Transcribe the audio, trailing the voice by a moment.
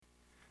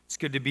It's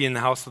good to be in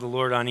the house of the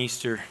Lord on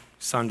Easter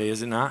Sunday,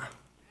 is it not?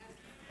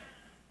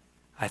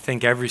 I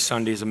think every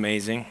Sunday is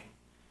amazing,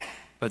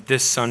 but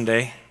this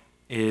Sunday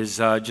is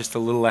just a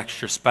little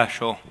extra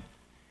special,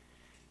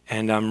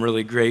 and I'm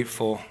really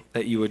grateful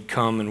that you would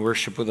come and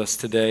worship with us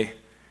today.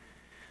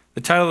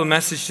 The title of the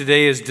message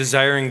today is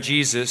Desiring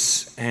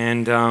Jesus,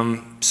 and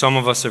some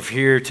of us are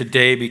here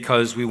today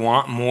because we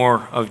want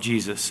more of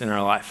Jesus in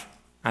our life.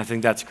 I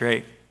think that's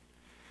great.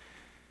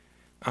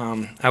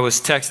 I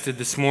was texted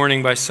this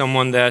morning by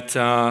someone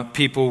that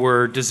people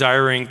were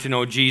desiring to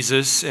know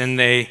Jesus, and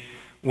they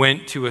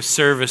went to a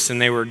service and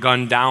they were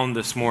gunned down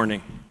this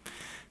morning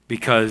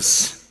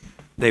because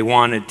they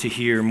wanted to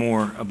hear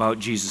more about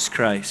Jesus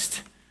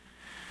Christ.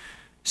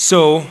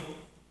 So,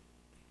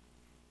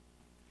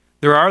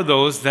 there are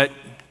those that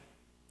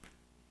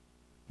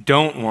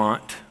don't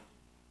want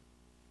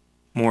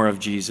more of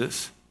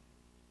Jesus.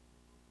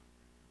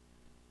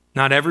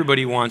 Not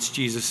everybody wants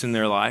Jesus in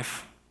their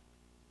life.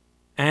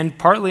 And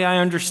partly I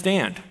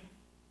understand.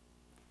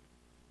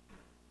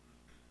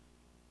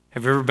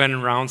 Have you ever been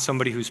around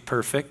somebody who's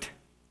perfect?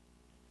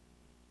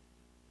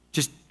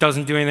 Just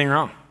doesn't do anything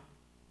wrong.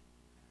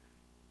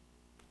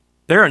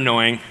 They're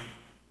annoying.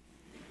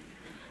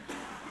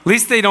 At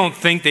least they don't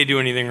think they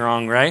do anything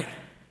wrong, right?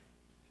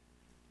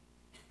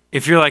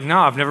 If you're like,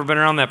 no, I've never been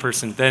around that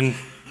person, then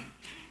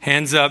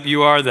hands up,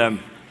 you are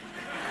them.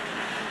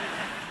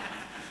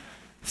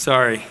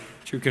 Sorry,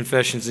 true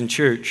confessions in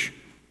church.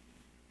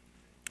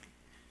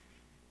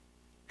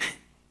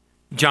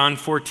 John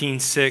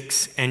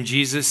 14:6, and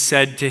Jesus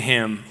said to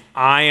him,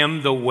 I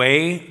am the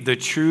way, the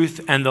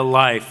truth, and the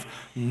life.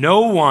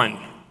 No one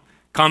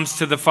comes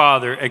to the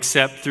Father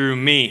except through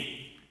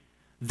me.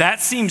 That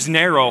seems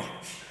narrow.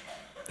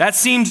 That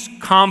seems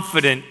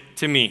confident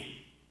to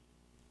me.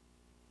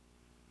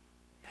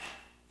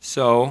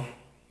 So,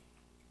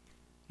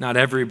 not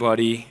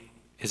everybody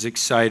is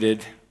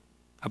excited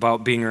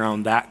about being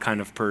around that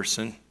kind of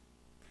person.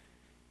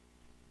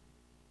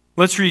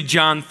 Let's read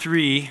John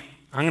 3.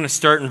 I'm going to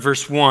start in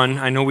verse 1.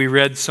 I know we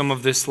read some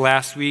of this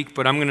last week,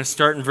 but I'm going to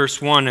start in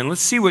verse 1, and let's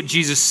see what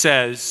Jesus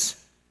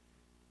says.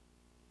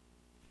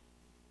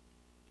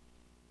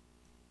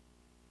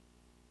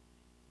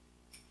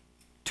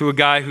 To a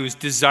guy who's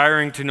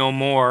desiring to know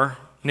more,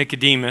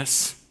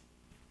 Nicodemus.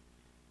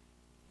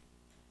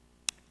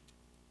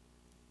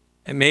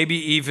 And maybe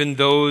even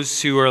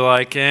those who are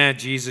like,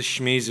 Jesus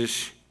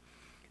schmeezish.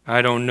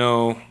 I don't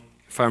know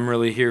if I'm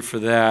really here for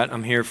that.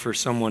 I'm here for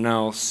someone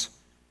else.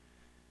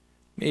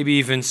 Maybe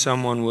even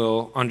someone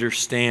will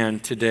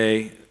understand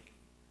today.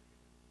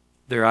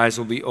 Their eyes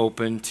will be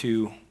open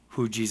to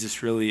who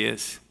Jesus really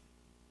is.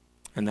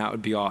 And that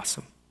would be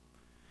awesome.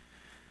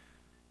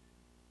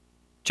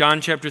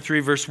 John chapter 3,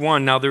 verse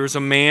 1. Now there was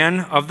a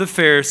man of the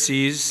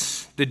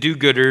Pharisees, the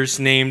do-gooders,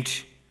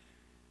 named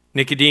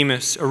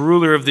Nicodemus, a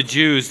ruler of the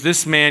Jews.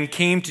 This man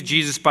came to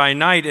Jesus by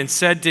night and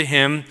said to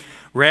him,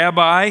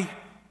 Rabbi,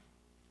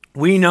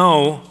 we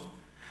know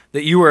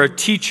that you are a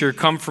teacher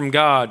come from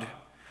God.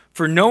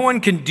 For no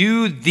one can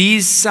do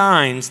these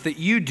signs that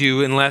you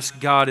do unless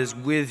God is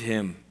with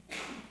him.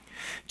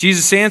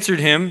 Jesus answered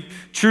him,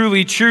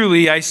 Truly,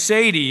 truly, I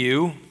say to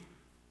you,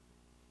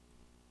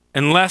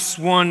 unless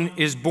one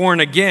is born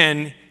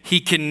again, he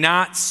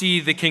cannot see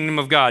the kingdom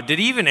of God. Did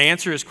he even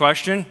answer his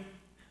question?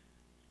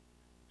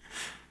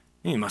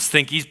 He must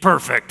think he's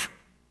perfect.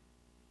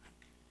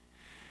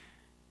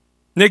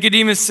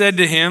 Nicodemus said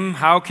to him,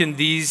 How can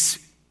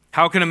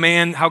a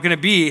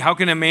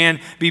man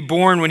be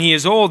born when he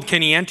is old?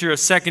 Can he enter a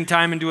second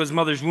time into his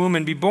mother's womb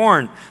and be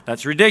born?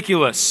 That's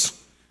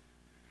ridiculous.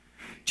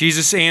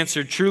 Jesus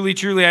answered, Truly,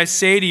 truly, I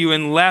say to you,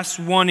 unless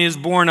one is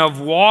born of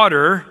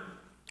water,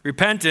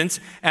 repentance,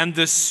 and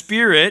the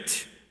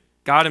Spirit,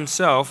 God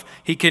himself,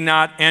 he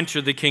cannot enter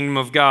the kingdom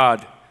of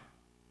God.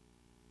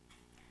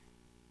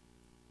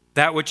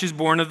 That which is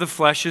born of the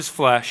flesh is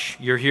flesh.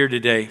 You're here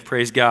today.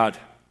 Praise God.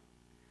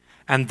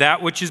 And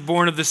that which is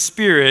born of the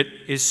Spirit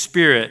is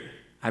spirit.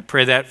 I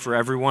pray that for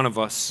every one of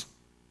us,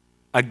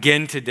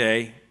 again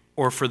today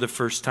or for the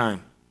first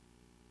time.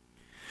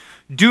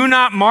 Do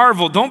not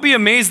marvel. Don't be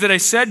amazed that I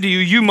said to you,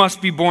 you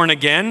must be born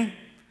again.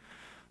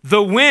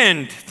 The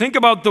wind, think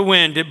about the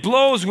wind. It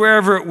blows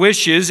wherever it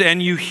wishes,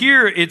 and you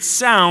hear its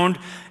sound,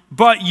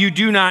 but you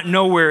do not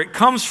know where it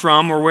comes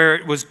from or where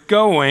it was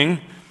going.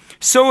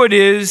 So it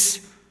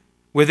is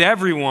with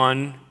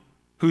everyone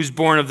who's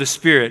born of the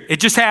Spirit. It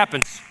just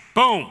happens.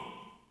 Boom.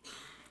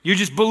 You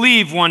just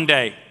believe one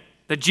day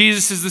that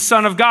Jesus is the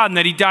Son of God and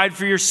that he died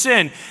for your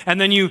sin.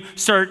 And then you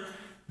start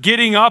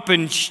getting up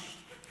and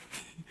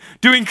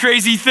doing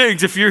crazy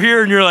things. If you're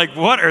here and you're like,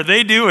 what are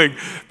they doing?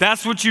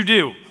 That's what you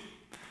do.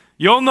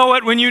 You'll know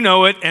it when you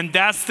know it, and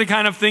that's the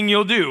kind of thing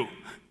you'll do.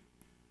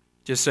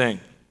 Just saying.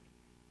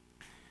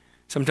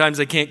 Sometimes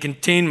I can't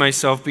contain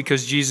myself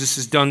because Jesus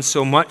has done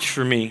so much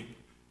for me.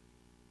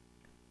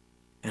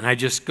 And I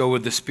just go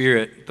with the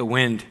Spirit, the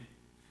wind.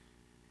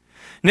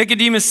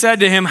 Nicodemus said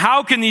to him,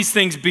 How can these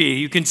things be?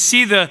 You can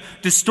see the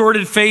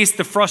distorted face,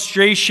 the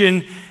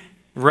frustration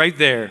right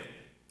there.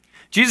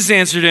 Jesus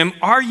answered him,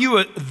 "Are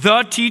you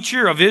the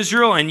teacher of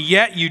Israel, and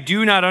yet you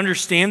do not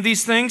understand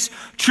these things?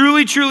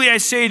 Truly, truly, I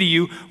say to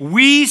you,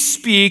 we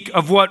speak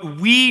of what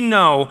we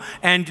know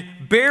and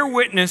bear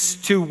witness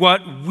to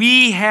what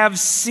we have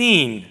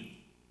seen.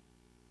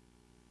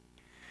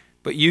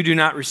 But you do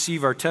not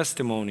receive our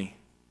testimony.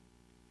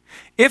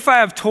 If I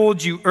have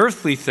told you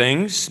earthly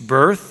things,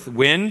 birth,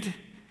 wind,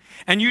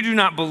 and you do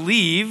not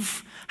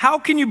believe, how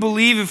can you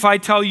believe if I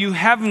tell you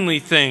heavenly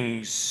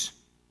things?"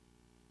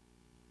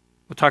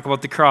 We'll talk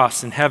about the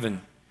cross in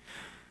heaven.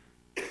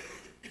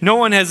 "No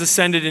one has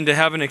ascended into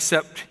heaven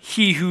except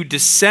he who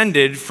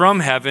descended from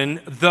heaven,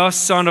 the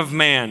Son of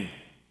Man.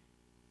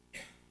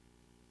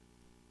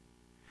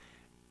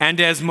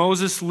 And as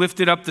Moses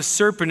lifted up the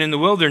serpent in the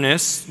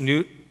wilderness,"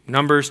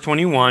 Numbers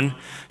 21,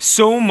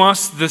 "so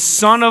must the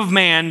Son of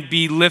Man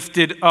be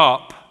lifted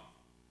up,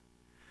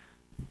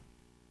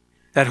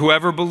 that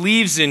whoever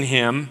believes in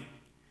him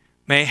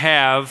may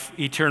have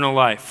eternal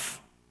life."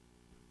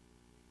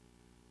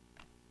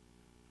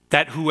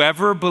 That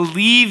whoever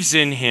believes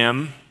in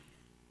him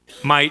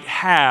might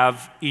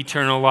have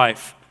eternal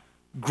life.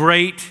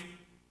 Great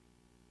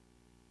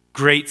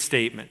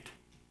statement.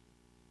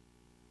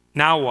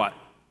 Now what?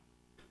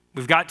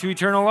 We've got to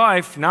eternal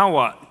life. Now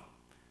what?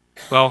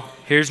 Well,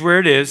 here's where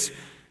it is.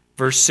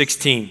 Verse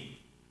 16.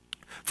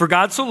 "For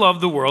God so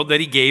loved the world that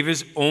he gave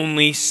his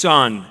only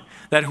Son,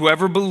 that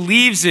whoever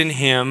believes in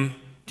him,"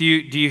 do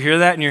you hear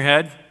that in your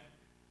head?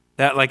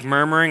 That like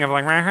murmuring of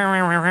like,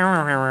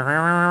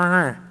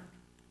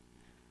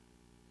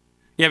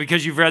 yeah,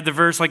 because you've read the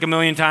verse like a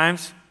million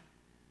times.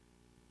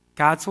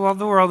 "God so loved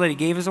the world that he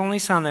gave his only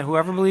Son, that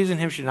whoever believes in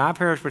him should not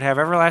perish but have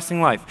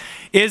everlasting life."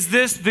 Is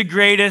this the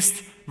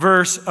greatest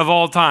verse of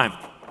all time?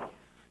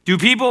 Do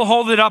people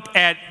hold it up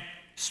at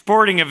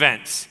sporting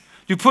events?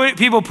 Do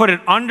people put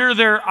it under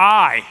their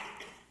eye?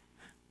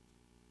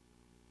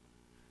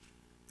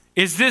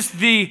 Is this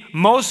the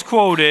most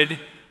quoted,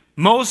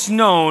 most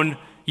known?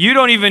 You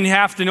don't even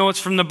have to know it's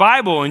from the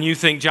Bible and you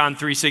think John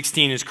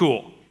 3:16 is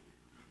cool.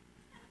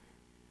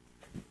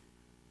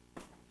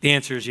 The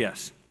answer is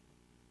yes.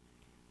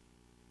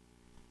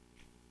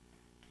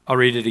 I'll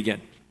read it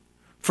again.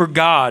 "For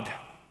God,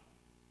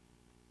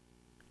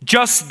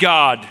 just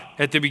God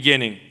at the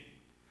beginning,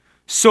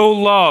 so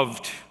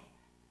loved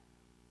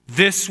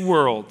this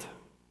world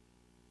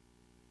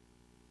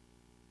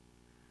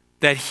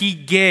that he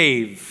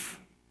gave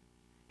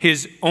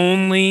his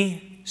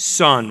only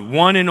Son,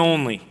 one and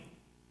only,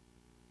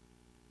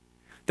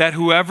 that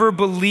whoever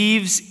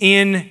believes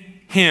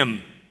in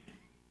him,"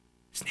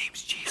 his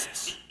name's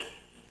Jesus,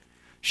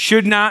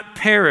 "should not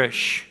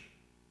perish,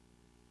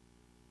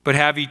 but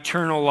have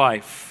eternal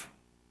life.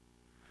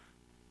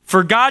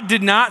 For God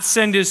did not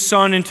send his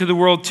Son into the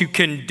world to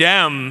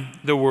condemn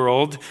the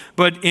world,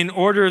 but in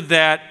order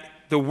that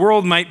the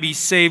world might be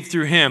saved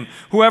through him.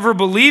 Whoever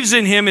believes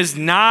in him is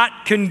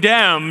not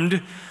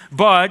condemned,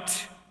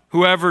 but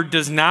whoever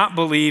does not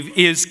believe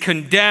is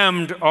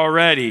condemned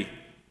already,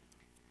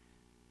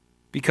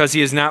 because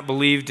he has not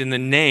believed in the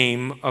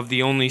name of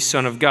the only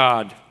Son of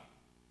God.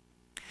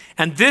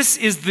 And this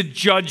is the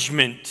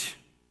judgment.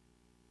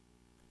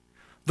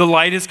 The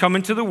light has come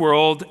into the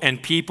world,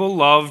 and people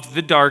loved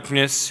the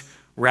darkness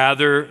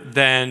rather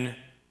than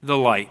the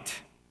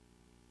light.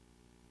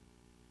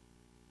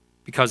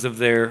 Because of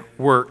their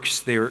works,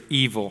 they are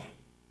evil.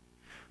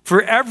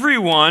 For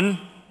everyone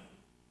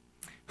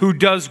who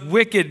does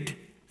wicked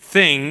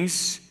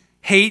things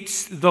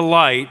hates the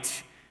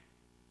light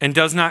and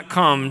does not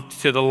come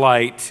to the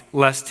light,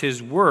 lest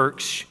his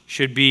works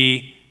should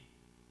be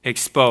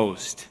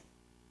exposed.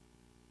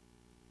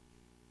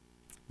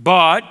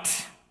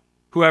 But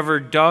whoever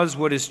does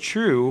what is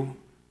true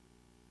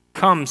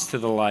comes to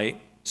the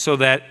light, so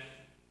that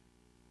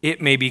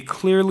it may be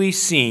clearly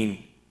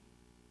seen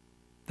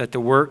that the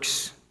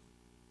works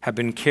have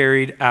been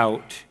carried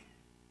out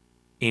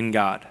in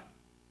God.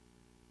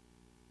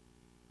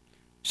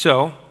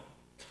 So,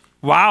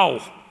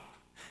 wow,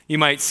 you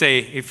might say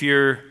if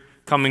you're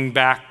coming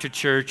back to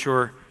church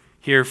or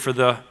here for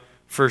the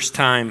first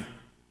time.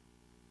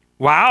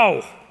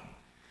 Wow,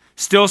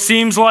 still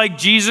seems like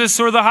Jesus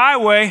or the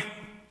highway.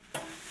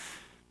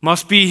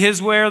 Must be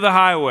his way or the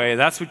highway.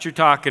 That's what you're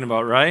talking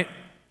about, right?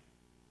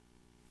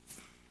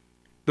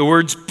 The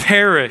words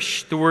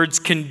perish, the words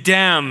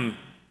condemn,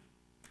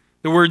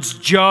 the words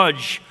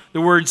judge,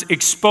 the words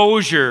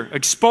exposure,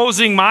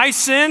 exposing my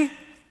sin.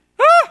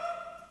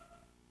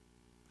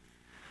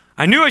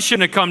 I knew I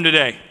shouldn't have come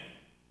today.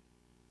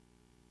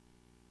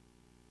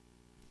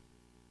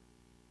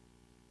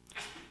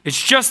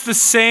 It's just the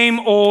same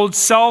old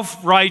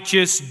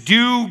self-righteous,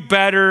 do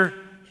better.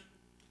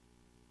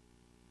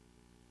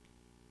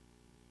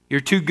 You're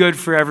too good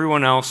for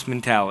everyone else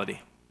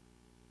mentality.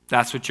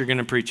 That's what you're going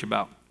to preach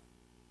about.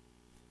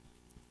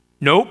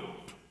 Nope,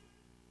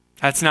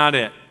 that's not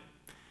it.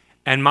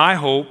 And my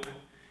hope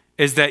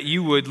is that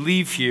you would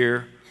leave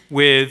here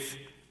with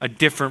a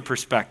different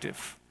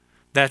perspective.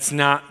 That's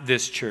not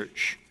this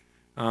church.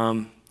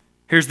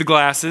 Here's the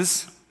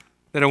glasses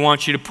that I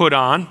want you to put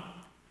on.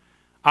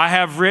 I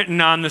have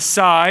written on the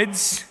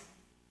sides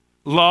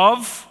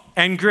love,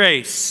 and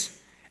grace.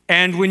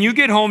 And when you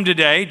get home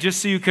today,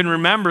 just so you can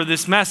remember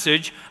this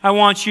message, I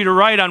want you to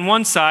write on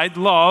one side,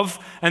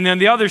 love, and then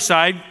the other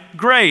side,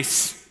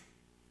 grace.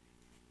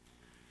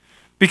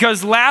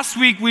 Because last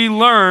week we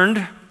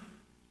learned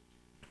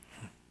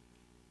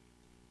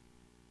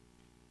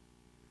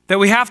that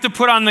we have to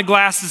put on the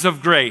glasses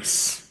of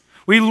grace.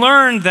 We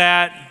learned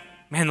that,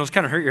 man, those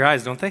kind of hurt your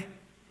eyes, don't they?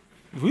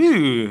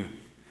 Woo,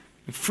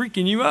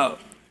 freaking you out.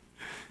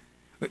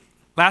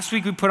 Last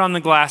week we put on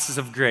the glasses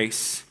of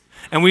grace.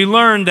 And we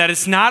learned that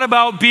it's not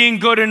about being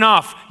good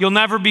enough. You'll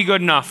never be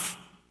good enough.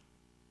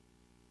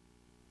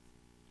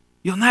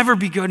 You'll never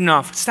be good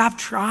enough. Stop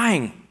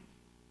trying.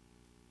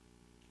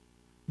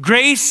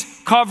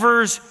 Grace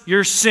covers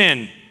your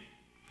sin.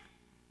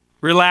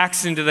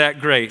 Relax into that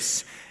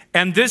grace.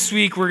 And this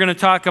week we're going to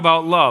talk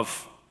about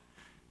love.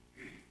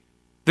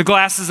 The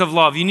glasses of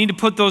love. You need to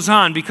put those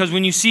on because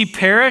when you see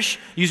perish,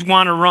 you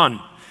want to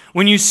run.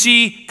 When you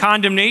see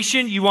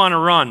condemnation, you want to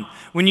run.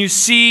 When you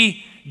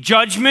see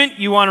judgment,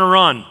 you want to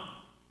run.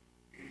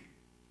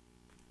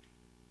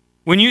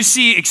 When you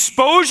see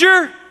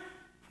exposure,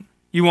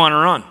 you want to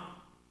run.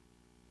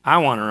 I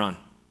want to run.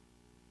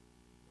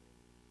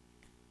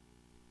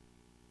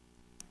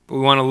 But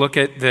we want to look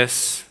at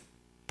this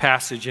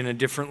passage in a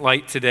different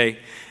light today.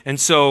 And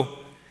so,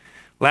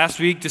 last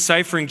week,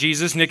 deciphering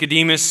Jesus,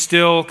 Nicodemus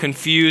still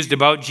confused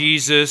about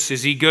Jesus.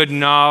 Is he good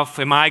enough?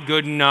 Am I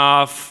good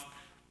enough?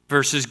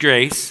 Versus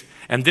grace.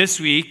 And this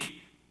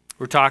week,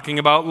 we're talking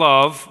about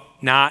love,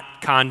 not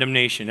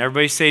condemnation.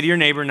 Everybody say to your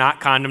neighbor, not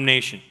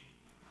condemnation.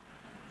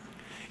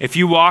 If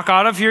you walk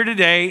out of here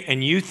today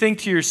and you think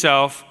to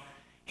yourself,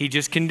 he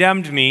just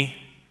condemned me.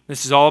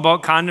 This is all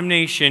about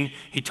condemnation.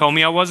 He told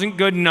me I wasn't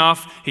good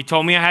enough. He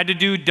told me I had to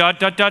do ...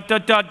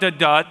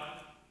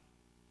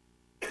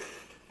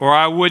 or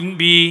I wouldn't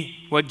be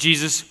what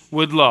Jesus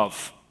would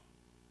love.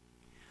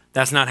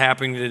 That's not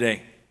happening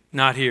today.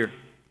 Not here.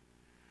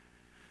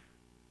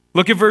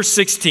 Look at verse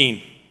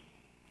 16.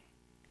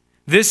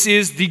 This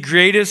is the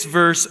greatest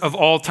verse of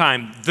all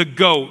time. The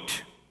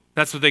GOAT.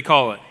 That's what they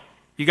call it.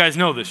 You guys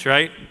know this,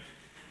 right?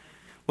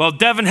 Well,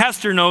 Devin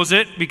Hester knows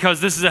it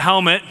because this is a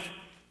helmet.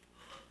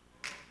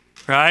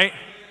 Right?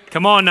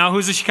 Come on now.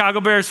 Who's a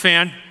Chicago Bears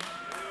fan?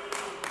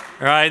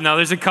 All right. Now,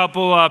 there's a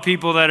couple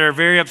people that are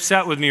very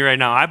upset with me right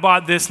now. I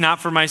bought this not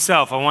for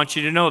myself. I want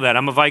you to know that.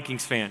 I'm a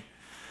Vikings fan.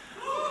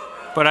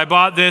 But I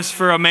bought this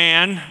for a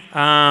man,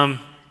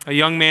 a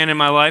young man in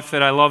my life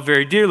that I love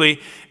very dearly,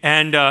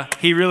 and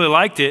he really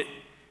liked it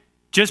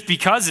just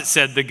because it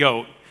said the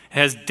GOAT. It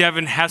has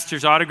Devin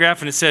Hester's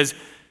autograph, and it says,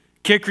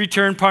 kick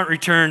return, punt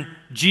return,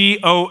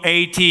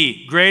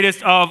 GOAT,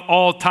 greatest of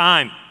all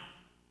time.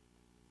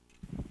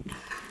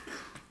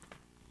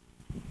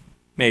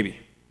 Maybe.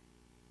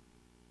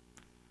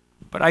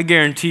 But I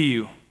guarantee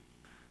you,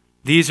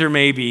 these are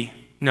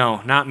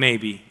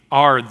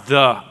are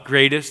the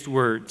greatest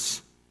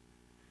words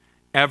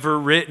ever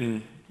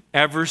written,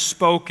 ever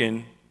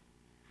spoken.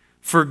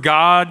 For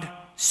God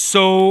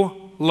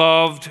so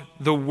loved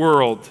the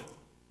world,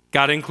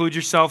 got to include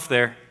yourself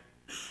there,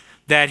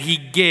 that he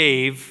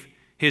gave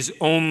his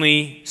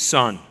only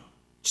son.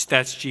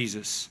 That's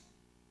Jesus.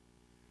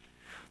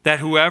 That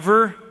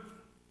whoever,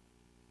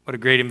 what a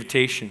great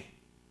invitation.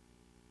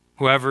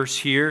 Whoever's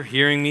here,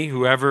 hearing me,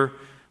 whoever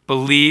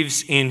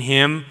believes in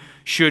him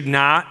should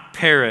not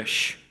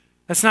perish.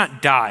 That's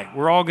not die.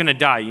 We're all going to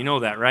die. You know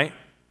that, right?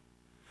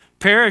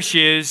 Perish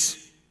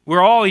is,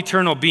 we're all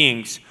eternal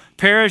beings.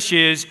 Perish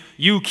is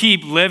you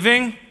keep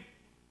living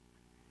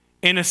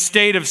in a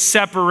state of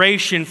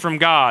separation from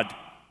God.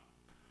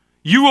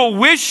 You will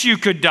wish you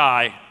could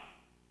die,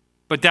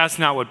 but that's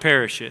not what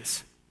perish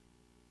is.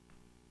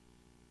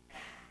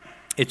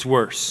 It's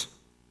worse.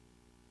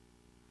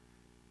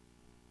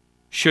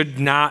 Should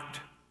not,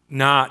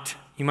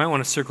 you might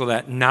want to circle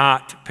that,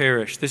 not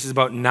perish. This is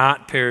about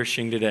not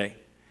perishing today,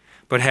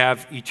 but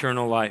have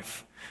eternal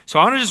life. So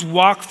I want to just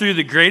walk through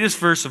the greatest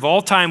verse of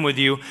all time with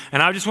you,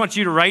 and I just want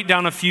you to write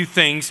down a few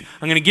things.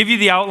 I'm going to give you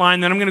the outline,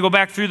 then I'm going to go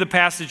back through the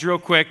passage real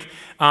quick.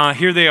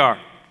 Here they are.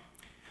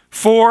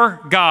 For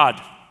God.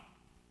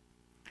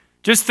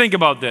 Just think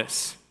about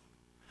this.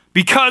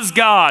 Because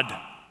God.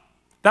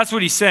 That's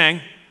what he's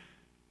saying.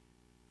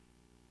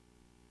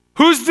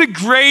 Who's the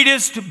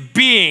greatest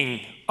being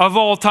of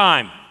all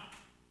time?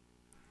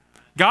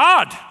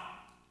 God.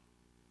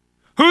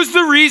 Who's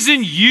the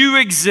reason you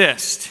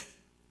exist?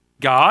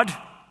 God.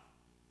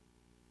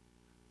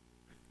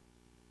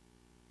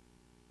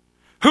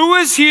 Who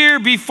was here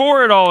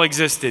before it all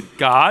existed?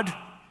 God.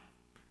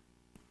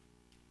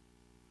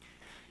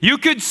 You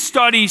could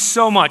study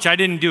so much. I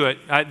didn't do it.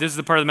 This is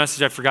the part of the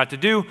message I forgot to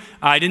do.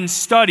 I didn't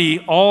study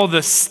all the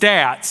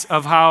stats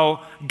of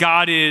how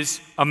God is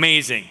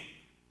amazing.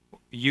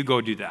 You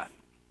go do that.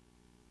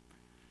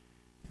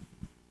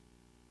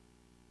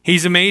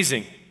 He's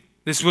amazing.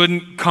 This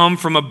wouldn't come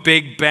from a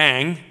big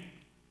bang.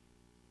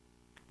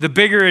 The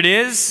bigger it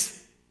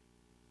is,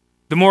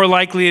 the more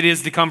likely it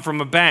is to come from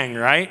a bang,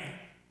 right?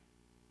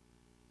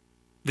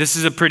 This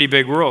is a pretty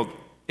big world.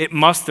 It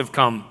must have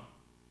come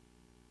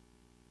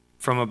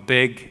from a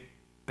big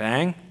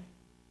Bang?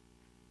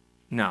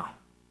 No.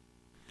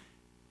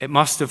 It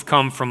must have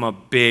come from a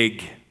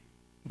big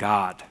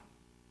God.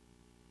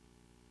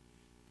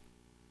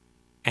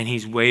 And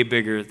he's way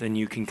bigger than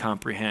you can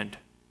comprehend.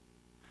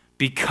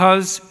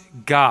 Because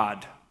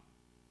God,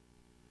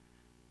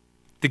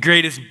 the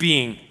greatest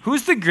being,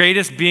 who's the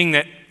greatest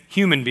being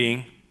human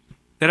being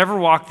that ever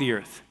walked the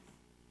earth?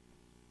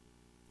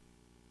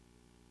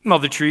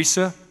 Mother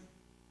Teresa?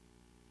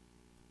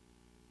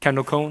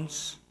 Kendall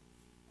Cones?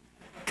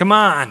 Come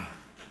on.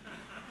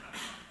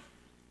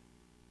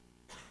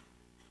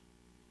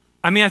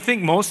 I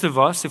think most of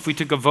us, if we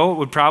took a vote,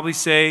 would probably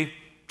say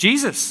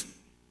Jesus.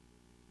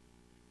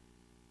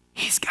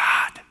 He's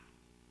God.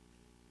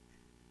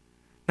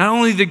 Not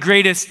only the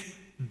greatest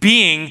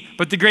being,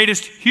 but the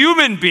greatest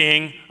human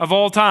being of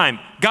all time.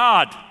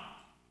 God.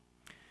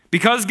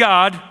 Because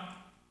God,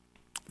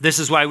 this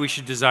is why we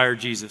should desire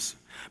Jesus.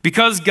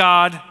 Because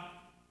God,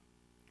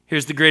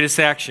 here's the greatest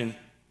action,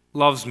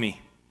 loves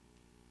me.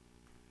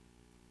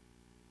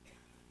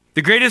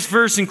 The greatest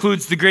verse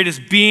includes the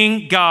greatest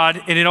being, God,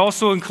 and it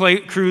also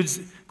includes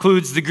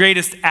the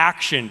greatest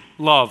action,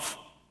 love.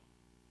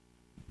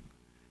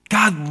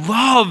 God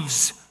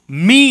loves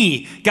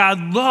me.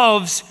 God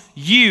loves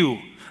you.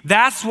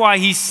 That's why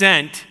he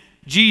sent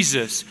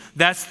Jesus.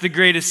 That's the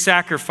greatest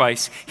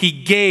sacrifice. He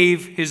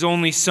gave his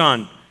only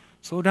son.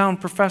 Slow down,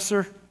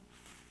 professor.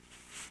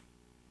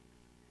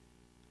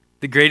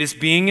 The greatest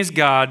being is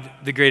God.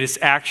 The greatest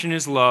action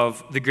is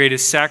love. The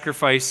greatest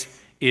sacrifice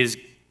is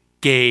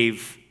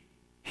gave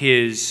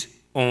his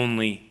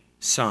only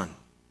son.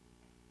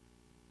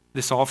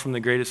 This all from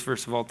the greatest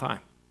verse of all time.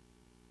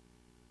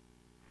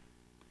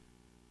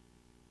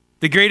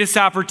 The greatest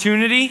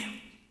opportunity,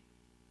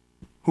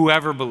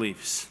 whoever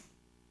believes.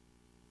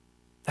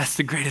 That's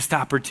the greatest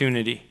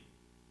opportunity.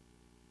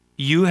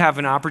 You have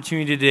an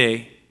opportunity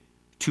today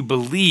to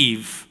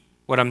believe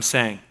what I'm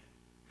saying.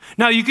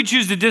 Now, you could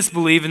choose to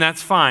disbelieve, and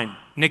that's fine.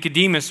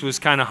 Nicodemus was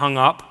kind of hung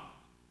up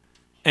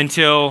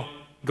until,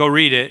 go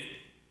read it,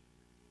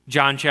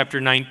 John chapter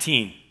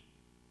 19.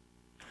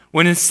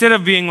 When instead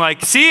of being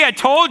like, see, I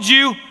told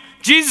you,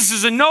 Jesus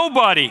is a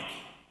nobody,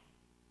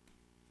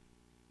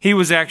 he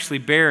was actually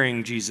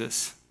burying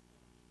Jesus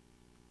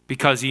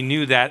because he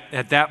knew that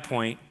at that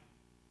point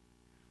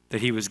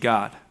that he was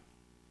God.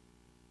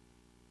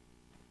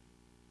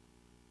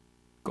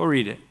 Go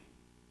read it.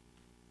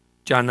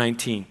 John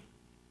 19.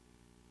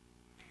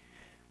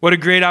 What a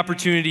great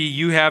opportunity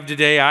you have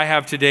today, I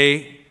have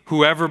today,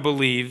 whoever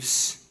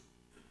believes.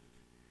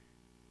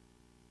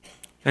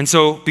 And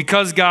so,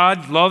 because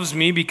God loves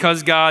me,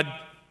 because God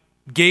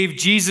gave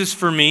Jesus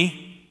for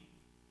me,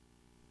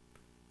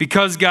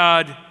 because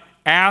God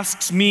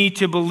asks me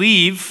to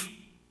believe,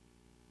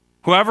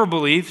 whoever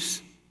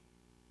believes,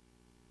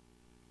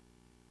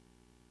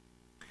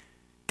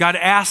 God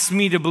asks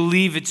me to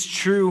believe it's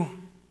true,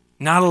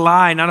 not a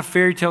lie, not a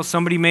fairy tale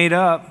somebody made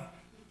up.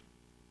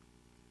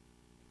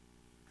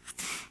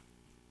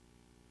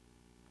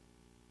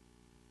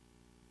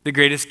 The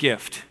greatest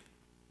gift,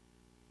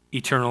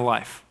 eternal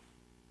life.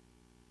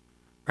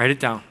 Write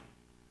it down.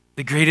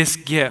 The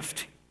greatest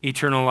gift,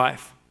 eternal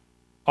life.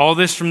 All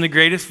this from the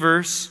greatest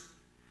verse.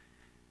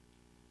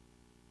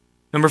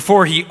 Number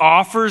 4, he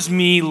offers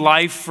me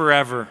life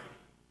forever.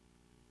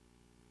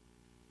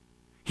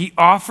 He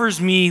offers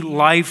me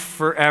life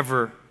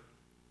forever.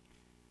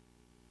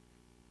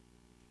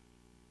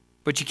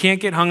 But you can't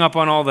get hung up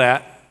on all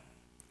that.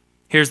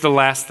 Here's the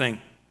last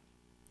thing.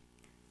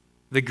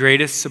 The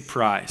greatest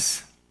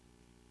surprise.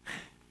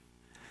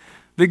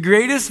 The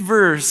greatest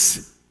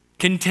verse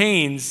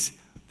contains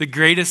the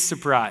greatest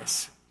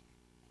surprise.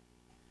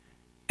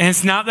 And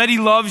it's not that he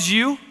loves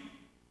you.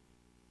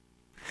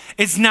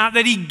 It's not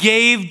that he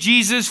gave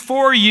Jesus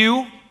for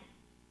you.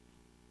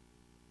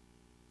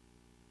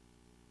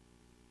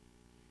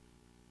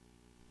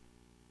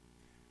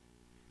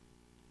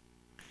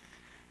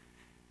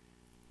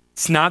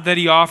 It's not that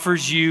he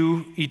offers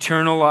you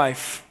eternal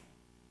life.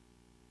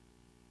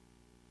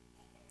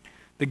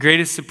 The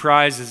greatest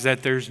surprise is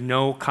that there's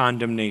no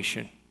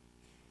condemnation.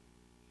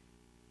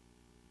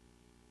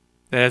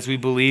 That as we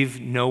believe,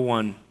 no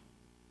one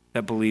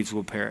that believes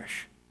will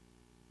perish.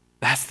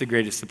 That's the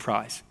greatest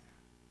surprise.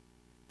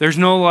 There's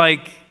no I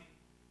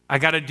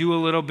got to do a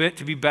little bit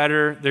to be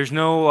better. There's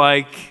no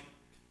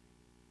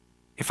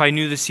if I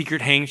knew the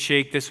secret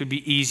handshake, this would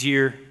be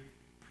easier.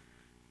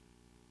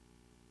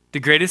 The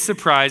greatest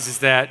surprise is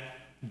that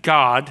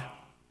God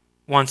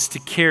wants to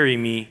carry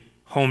me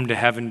home to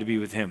heaven to be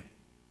with him.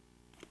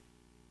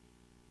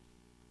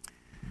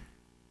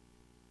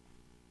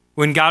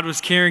 When God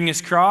was carrying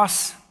his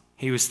cross,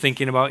 he was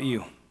thinking about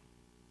you.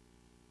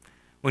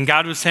 When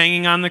God was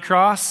hanging on the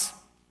cross,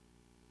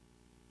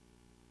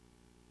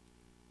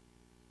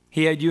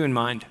 he had you in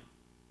mind.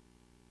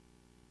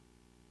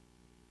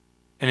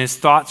 And his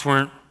thoughts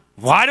weren't,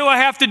 why do I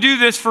have to do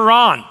this for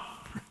Ron?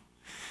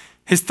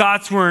 His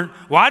thoughts weren't,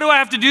 why do I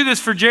have to do this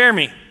for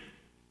Jeremy?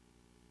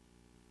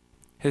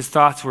 His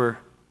thoughts were,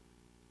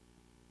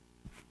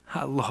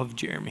 I love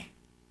Jeremy.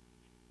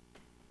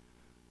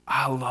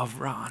 I love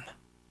Ron.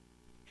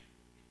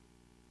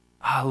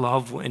 I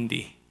love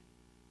Wendy.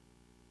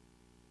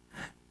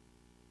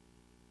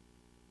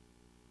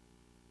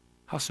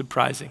 How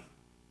surprising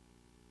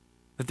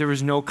that there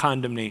was no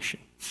condemnation,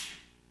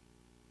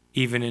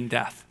 even in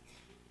death.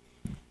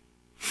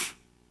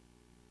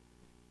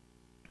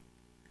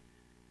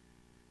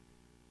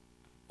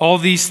 All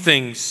these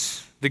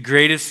things, the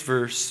greatest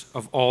verse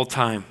of all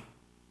time.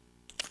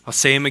 I'll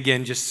say them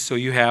again just so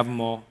you have them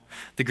all.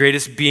 The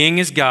greatest being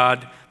is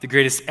God. The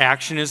greatest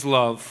action is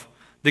love.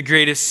 The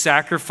greatest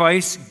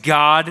sacrifice,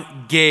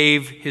 God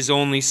gave his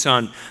only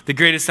Son. The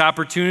greatest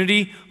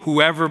opportunity,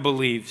 whoever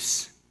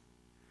believes.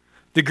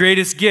 The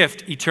greatest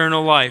gift,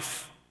 eternal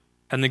life.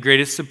 And the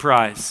greatest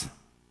surprise,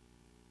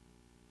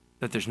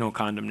 that there's no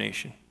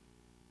condemnation.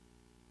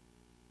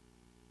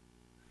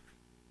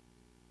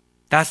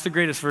 That's the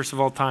greatest verse of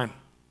all time.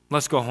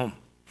 Let's go home.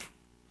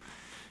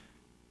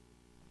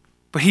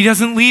 But he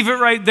doesn't leave it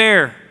right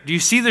there. Do you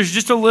see there's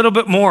just a little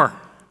bit more?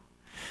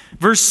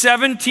 Verse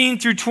 17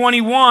 through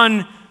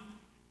 21,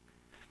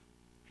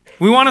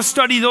 we want to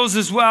study those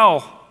as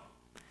well,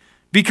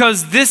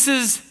 because this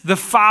is the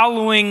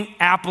following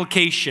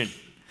application.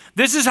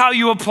 This is how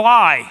you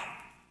apply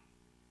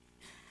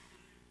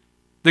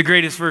the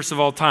greatest verse of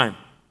all time.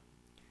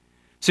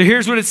 So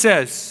here's what it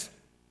says.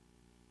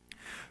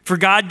 For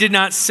God did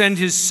not send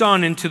his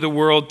Son into the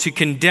world to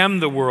condemn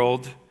the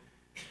world,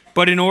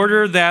 but in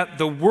order that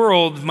the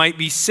world might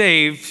be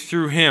saved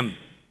through him.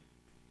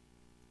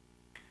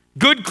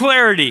 Good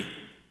clarity.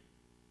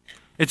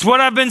 It's what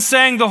I've been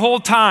saying the whole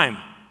time.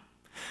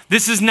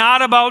 This is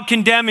not about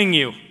condemning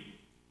you.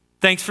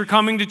 Thanks for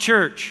coming to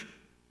church.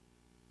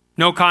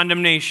 No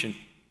condemnation.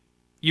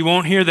 You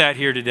won't hear that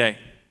here today.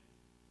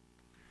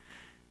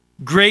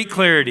 Great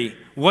clarity.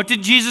 What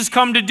did Jesus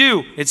come to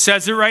do? It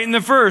says it right in the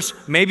verse.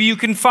 Maybe you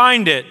can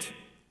find it.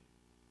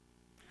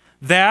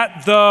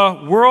 That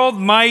the world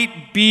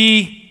might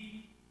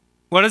be,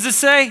 what does it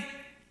say?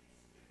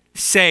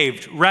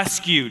 Saved,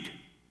 rescued.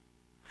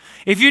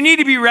 If you need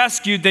to be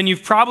rescued, then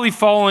you've probably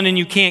fallen and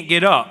you can't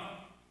get up.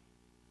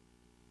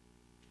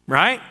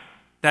 Right?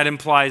 That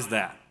implies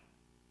that.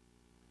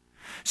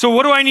 So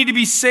what do I need to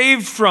be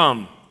saved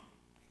from?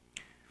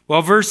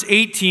 Well, verse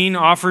 18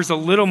 offers a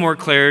little more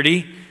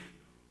clarity.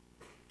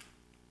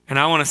 And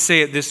I want to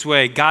say it this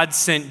way. God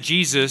sent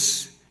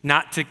Jesus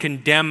not to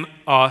condemn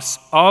us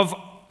of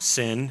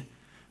sin,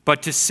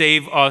 but to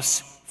save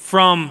us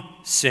from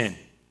sin.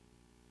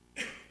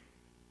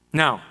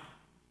 Now,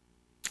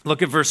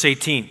 look at verse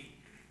 18.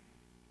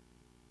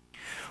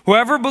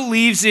 Whoever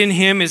believes in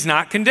him is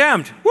not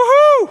condemned.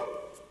 Woohoo!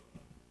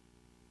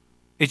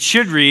 It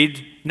should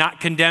read, not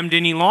condemned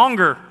any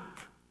longer,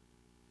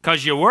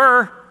 because you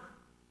were.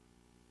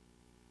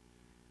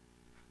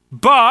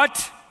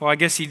 But, well, I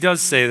guess he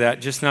does say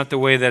that, just not the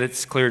way that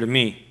it's clear to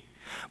me.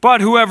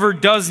 But whoever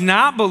does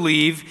not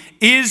believe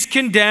is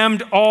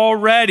condemned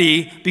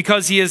already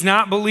because he has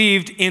not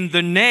believed in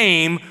the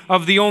name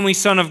of the only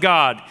Son of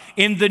God.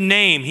 In the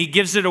name. He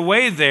gives it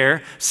away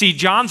there. See,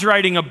 John's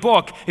writing a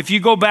book. If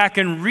you go back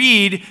and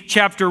read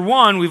chapter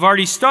 1, we've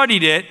already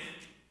studied it.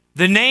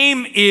 The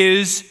name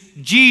is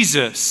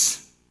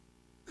Jesus.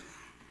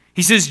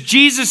 He says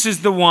Jesus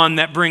is the one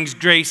that brings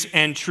grace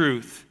and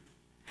truth.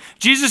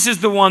 Jesus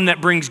is the one that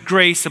brings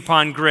grace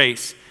upon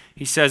grace.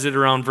 He says it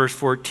around verse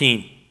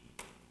 14.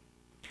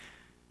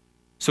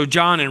 So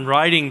John, in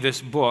writing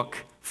this book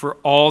for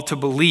all to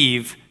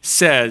believe,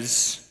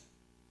 says,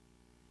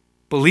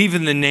 believe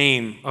in the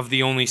name of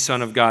the only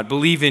Son of God.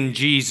 Believe in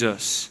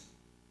Jesus.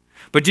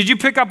 But did you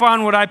pick up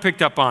on what I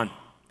picked up on?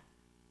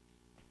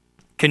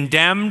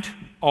 Condemned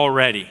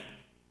already.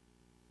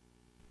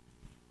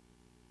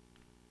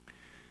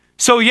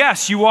 So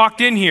yes, you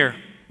walked in here.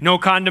 No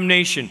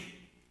condemnation.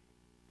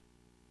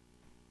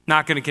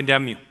 Not going to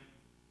condemn you.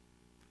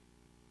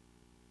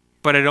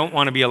 But I don't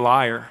want to be a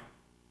liar.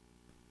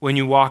 When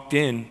you walked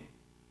in,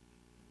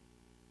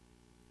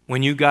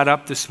 when you got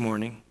up this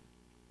morning,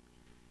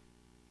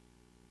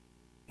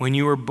 when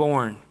you were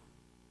born,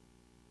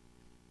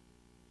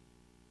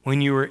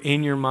 when you were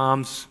in your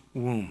mom's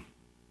womb,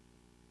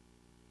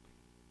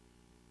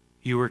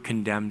 you were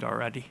condemned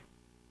already.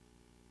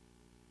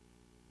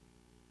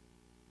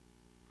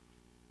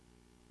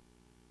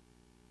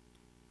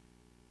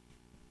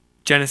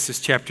 Genesis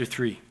chapter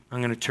 3. I'm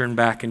going to turn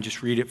back and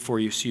just read it for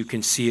you so you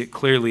can see it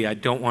clearly. I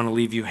don't want to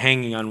leave you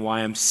hanging on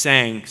why I'm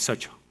saying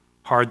such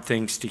hard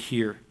things to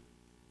hear.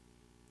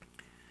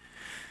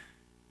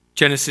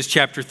 Genesis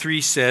chapter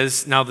 3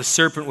 says, now the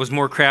serpent was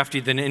more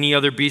crafty than any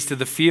other beast of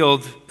the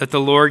field that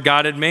the Lord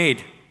God had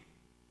made.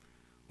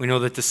 We know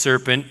that the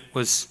serpent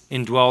was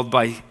indwelled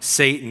by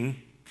Satan.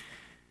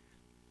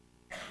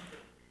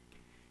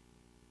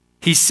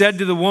 He said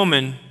to the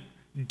woman,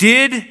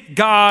 did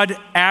God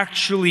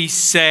actually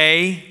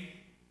say,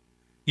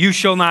 you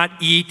shall not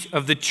eat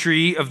of the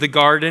tree of the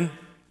garden?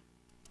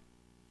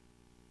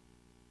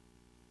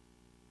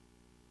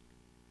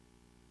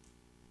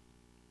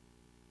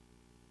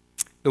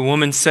 The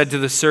woman said to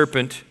the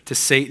serpent, to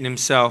Satan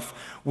himself,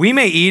 we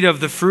may eat of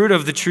the fruit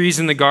of the trees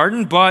in the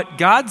garden, but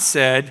God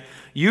said,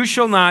 you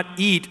shall not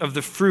eat of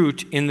the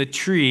fruit in the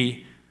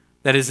tree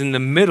that is in the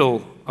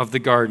middle of the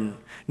garden.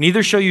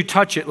 Neither shall you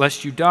touch it,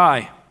 lest you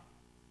die."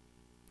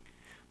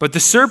 But the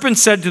serpent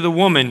said to the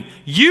woman,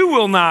 "You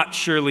will not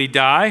surely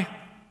die."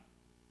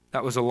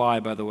 That was a lie,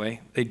 by the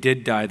way. They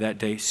did die that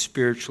day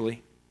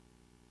spiritually.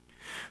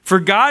 "For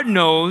God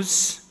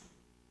knows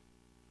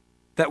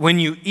that when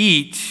you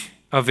eat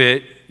of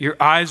it, your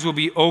eyes will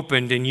be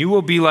opened, and you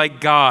will be like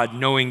God,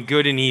 knowing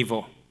good and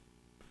evil."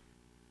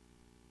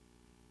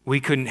 We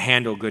couldn't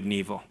handle good and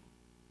evil.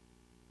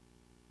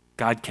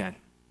 God can.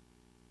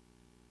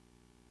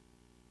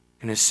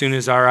 And as soon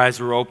as our eyes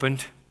were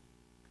opened,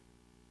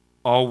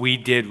 all we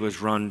did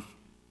was run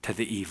to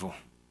the evil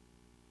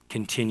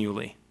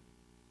continually.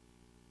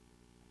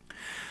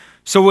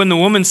 So when the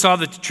woman saw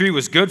that the tree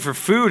was good for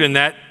food, and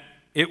that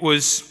it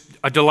was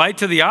a delight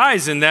to the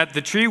eyes, and that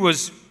the tree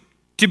was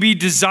to be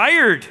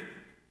desired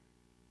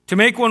to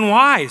make one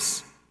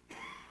wise.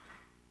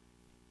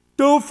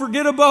 Don't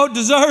forget about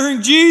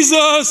desiring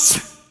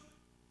Jesus.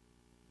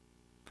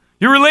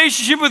 Your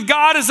relationship with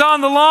God is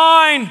on the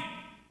line.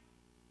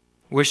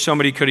 Wish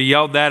somebody could have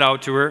yelled that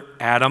out to her,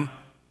 Adam.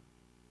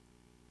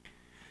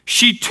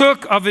 She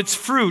took of its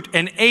fruit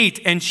and ate,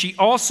 and she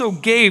also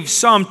gave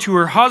some to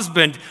her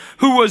husband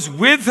who was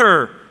with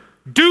her.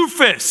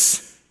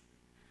 Doofus,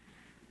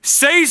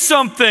 say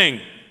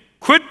something.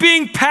 Quit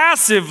being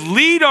passive.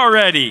 Lead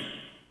already.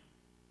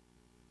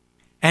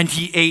 And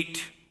he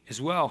ate as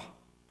well.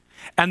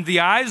 And the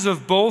eyes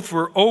of both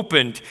were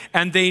opened,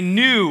 and they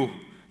knew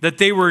that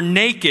they were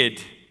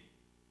naked.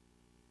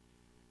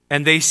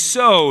 And they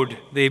sewed,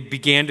 they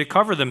began to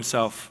cover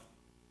themselves.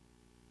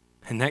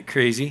 Isn't that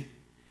crazy?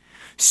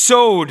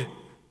 Sewed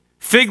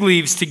fig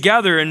leaves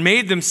together and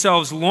made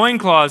themselves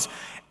loincloths.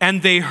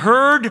 And they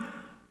heard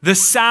the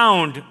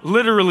sound,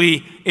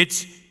 literally,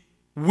 it's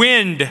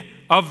wind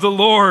of the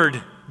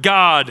Lord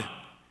God,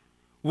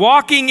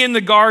 walking in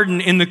the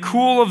garden in the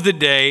cool of the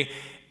day.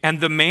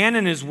 And the man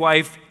and his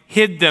wife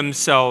hid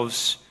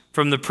themselves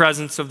from the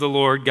presence of the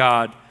Lord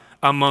God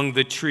among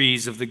the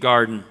trees of the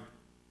garden.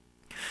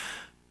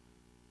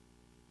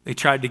 They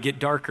tried to get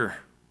darker.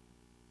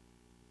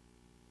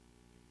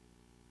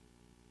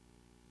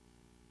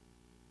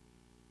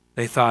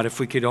 They thought if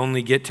we could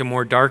only get to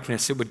more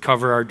darkness, it would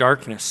cover our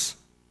darkness.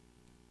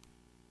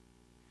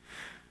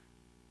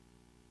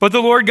 But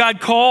the Lord God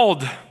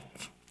called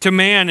to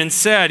man and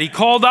said, he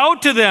called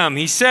out to them.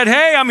 He said,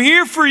 "Hey, I'm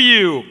here for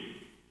you,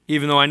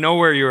 even though I know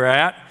where you're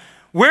at.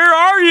 Where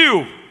are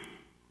you?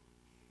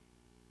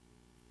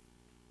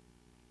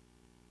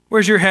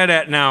 Where's your head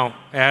at now,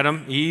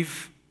 Adam,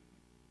 Eve?"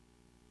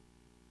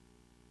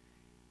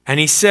 And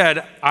he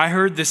said, "I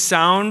heard the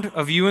sound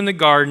of you in the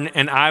garden,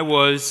 and I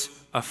was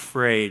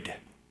afraid."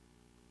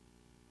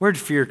 Where'd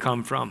fear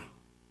come from?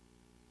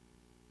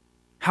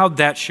 How'd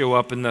that show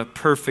up in the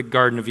perfect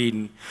Garden of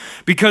Eden?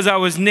 "Because I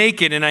was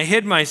naked and I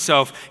hid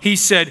myself." He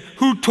said,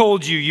 "Who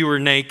told you you were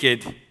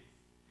naked?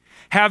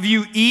 Have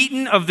you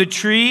eaten of the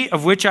tree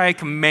of which I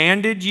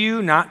commanded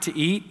you not to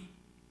eat?"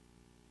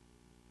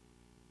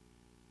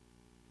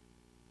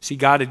 See,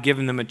 God had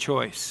given them a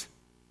choice.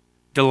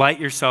 Delight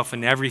yourself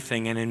in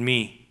everything and in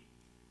me.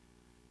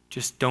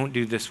 Just don't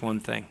do this one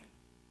thing.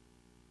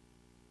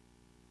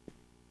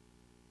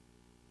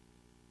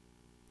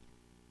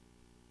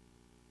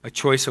 A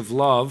choice of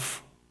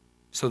love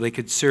so they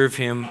could serve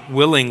him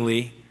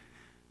willingly,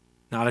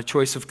 not a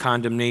choice of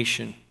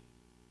condemnation,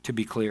 to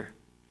be clear,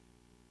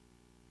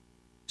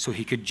 so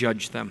he could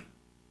judge them.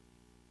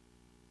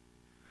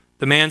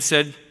 The man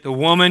said, "The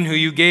woman who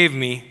you gave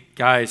me,"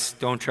 guys,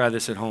 don't try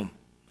this at home.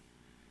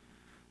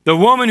 "The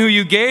woman who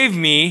you gave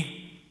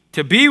me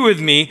to be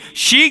with me,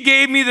 she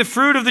gave me the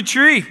fruit of the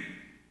tree,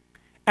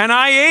 and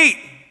I ate."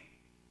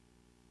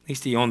 At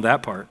least he owned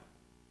that part.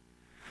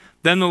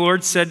 Then the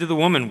Lord said to the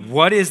woman,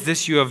 "What is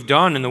this you have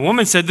done?" And the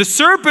woman said, "The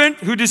serpent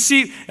who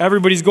deceived."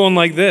 Everybody's going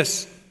like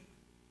this.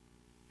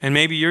 And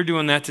maybe you're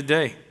doing that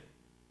today.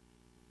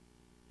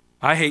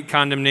 I hate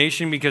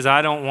condemnation because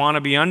I don't want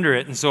to be under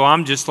it. And so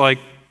I'm just like,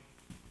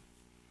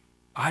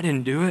 I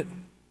didn't do it.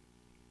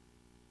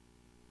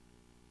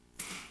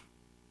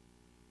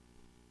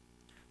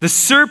 "The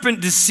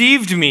serpent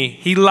deceived me.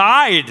 He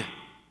lied.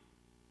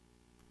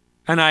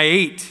 And I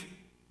ate."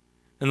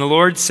 And the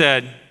Lord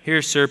said,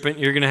 "Here, serpent,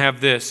 you're going to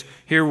have this.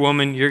 Here,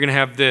 woman, you're going to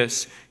have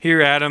this.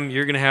 Here, Adam,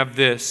 you're going to have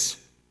this."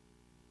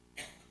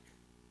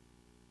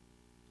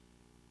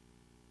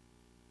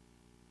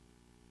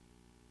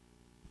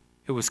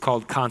 It was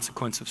called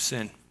consequence of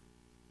sin.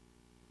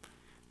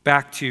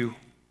 Back to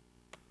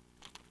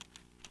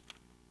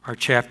our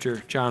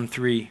chapter, John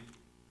 3.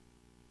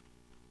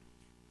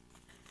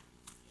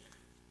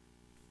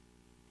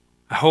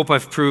 I hope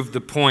I've proved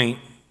the point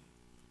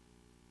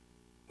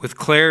with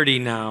clarity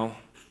now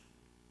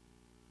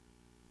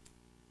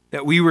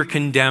that we were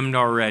condemned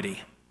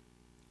already.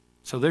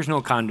 So there's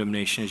no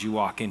condemnation as you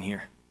walk in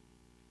here.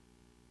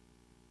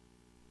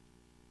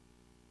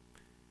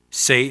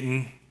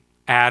 Satan,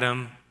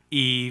 Adam,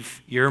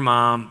 Eve, your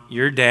mom,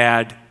 your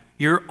dad,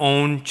 your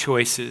own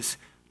choices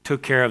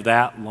took care of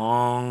that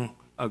long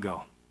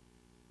ago.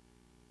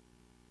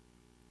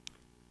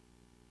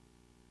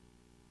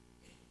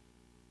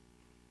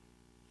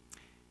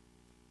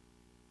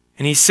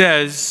 And he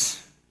says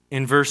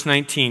in verse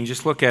 19,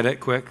 just look at it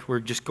quick.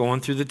 We're just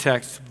going through the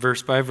text,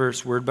 verse by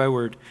verse, word by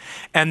word.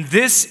 And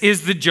this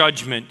is the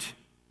judgment.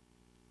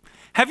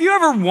 Have you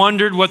ever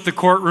wondered what the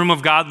courtroom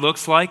of God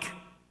looks like?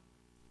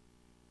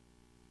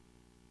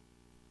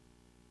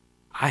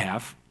 I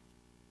have.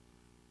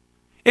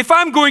 If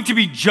I'm going to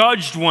be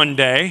judged one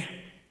day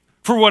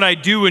for what I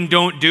do and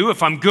don't do,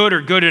 if I'm good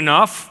or good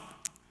enough,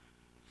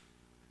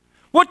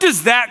 what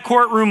does that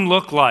courtroom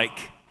look like?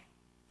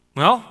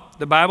 Well,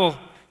 the Bible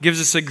gives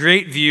us a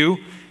great view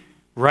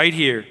right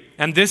here.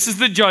 And this is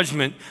the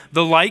judgment.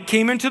 The light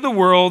came into the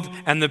world,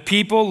 and the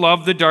people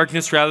loved the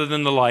darkness rather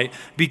than the light,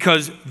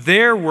 because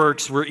their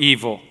works were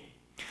evil.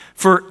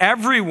 For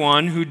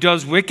everyone who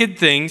does wicked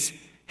things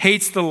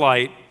hates the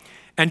light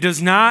and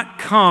does not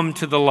come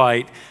to the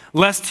light,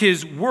 lest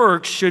his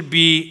works should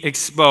be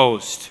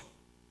exposed.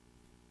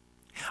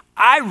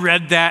 I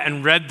read that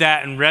and read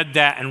that and read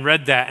that and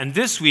read that, and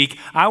this week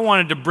I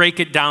wanted to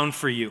break it down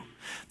for you.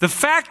 The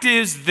fact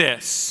is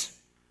this.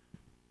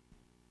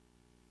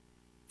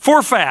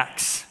 4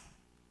 facts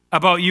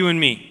about you and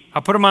me.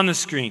 I'll put them on the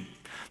screen.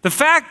 The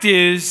fact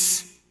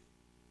is,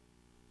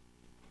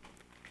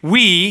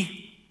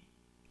 we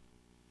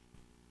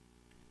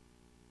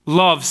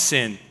love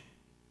sin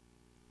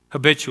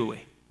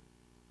habitually.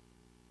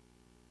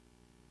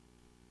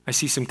 I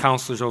see some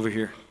counselors over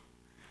here.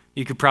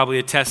 You could probably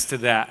attest to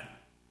that.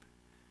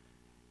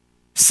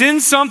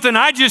 Sin's something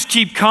I just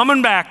keep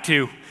coming back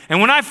to.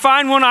 And when I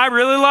find one I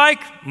really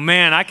like,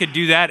 man, I could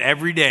do that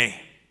every day.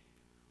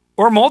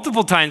 Or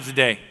multiple times a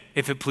day,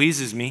 if it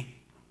pleases me.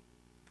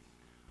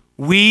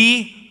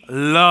 We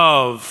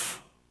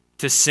love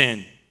to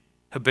sin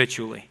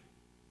habitually.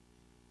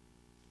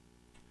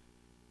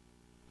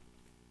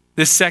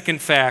 This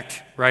second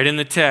fact, right in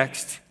the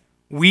text,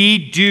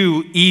 we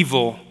do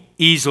evil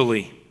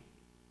easily.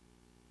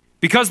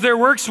 Because their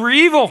works were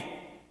evil.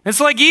 It's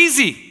like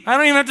easy. I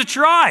don't even have to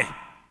try.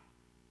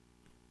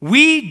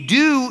 We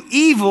do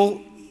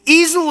evil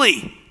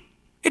easily.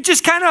 It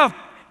just kind of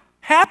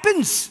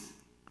happens.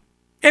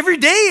 Every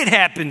day it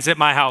happens at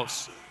my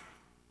house.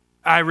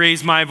 I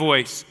raise my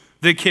voice.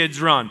 The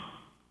kids run.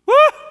 Woo!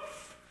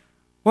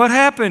 What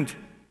happened?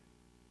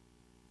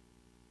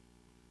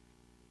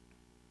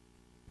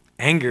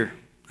 Anger.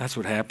 That's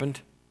what happened.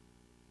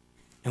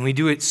 And we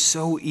do it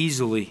so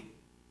easily.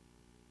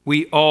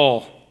 We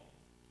all.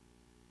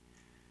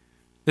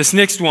 This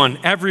next one,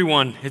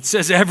 everyone. It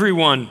says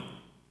everyone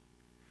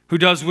who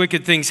does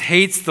wicked things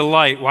hates the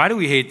light. Why do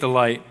we hate the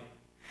light?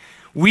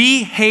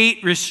 We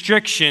hate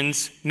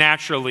restrictions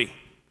naturally.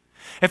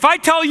 If I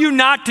tell you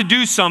not to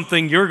do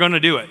something, you're going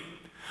to do it.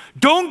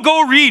 Don't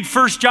go read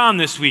 1 John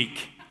this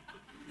week.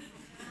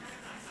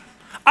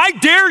 I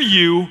dare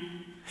you.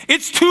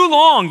 It's too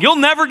long. You'll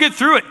never get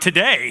through it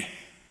today.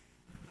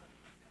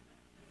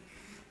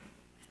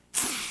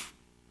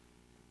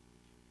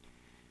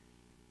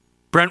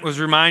 Brent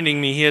was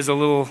reminding me, he has a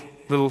little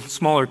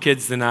smaller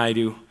kids than I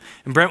do.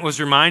 And Brent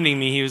was reminding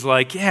me, he was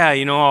like, yeah,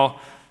 I'll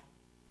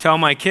tell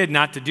my kid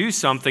not to do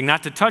something,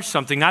 not to touch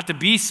something, not to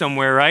be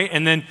somewhere, right?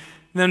 And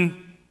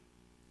then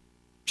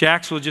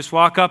Jax will just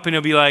walk up and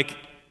he'll be like,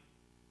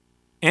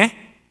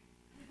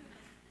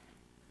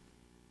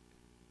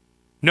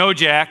 No,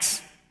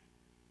 Jax.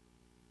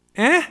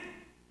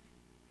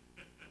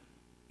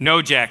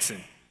 No,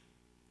 Jackson.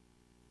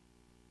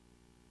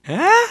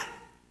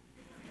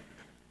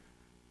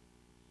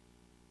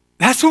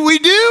 That's what we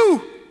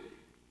do.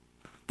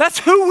 That's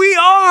who we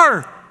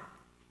are.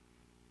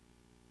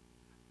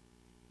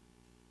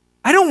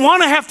 I don't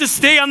want to have to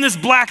stay on this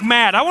black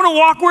mat. I want to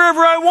walk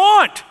wherever I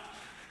want.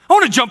 I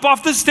want to jump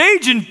off the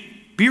stage and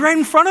be right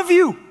in front of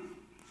you.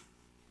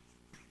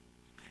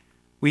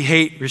 We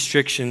hate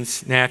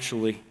restrictions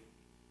naturally.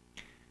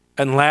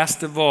 And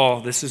last of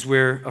all, this is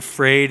where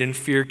afraid and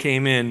fear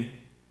came in.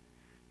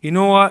 You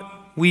know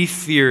what? We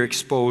fear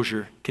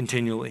exposure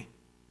continually.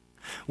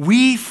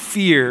 We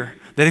fear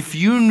that if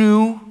you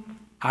knew,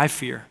 I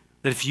fear,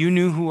 that if you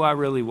knew who I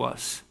really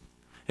was,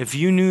 if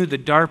you knew the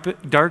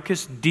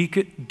darkest,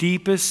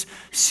 deepest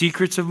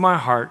secrets of my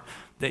heart,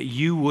 that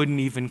you wouldn't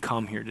even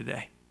come here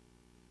today.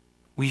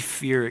 We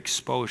fear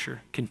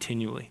exposure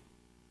continually.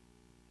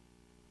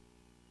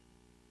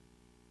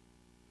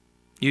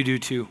 You do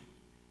too.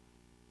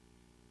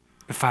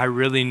 If I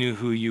really knew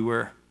who you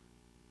were,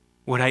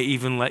 would I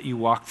even let you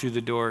walk through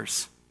the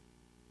doors?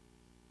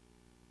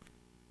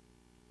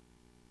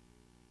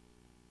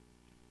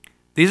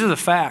 These are the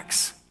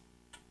facts.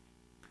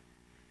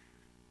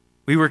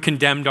 We were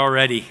condemned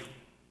already,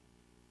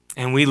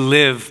 and we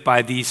live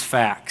by these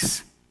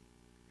facts.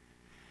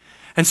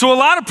 And so a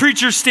lot of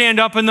preachers stand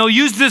up and they'll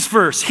use this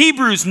verse,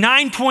 Hebrews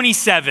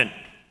 9:27.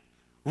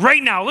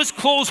 Right now, let's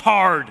close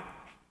hard.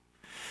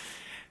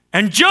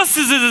 And just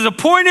as it is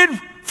appointed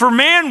for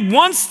man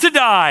once to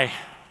die,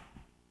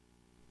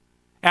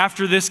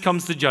 after this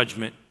comes the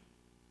judgment.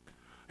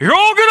 You're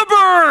all going to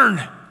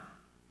burn.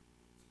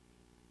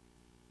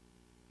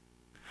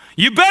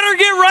 You better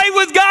get right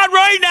with God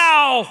right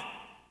now.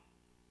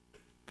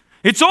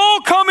 It's all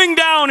coming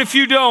down if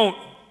you don't.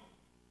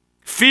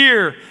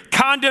 fear,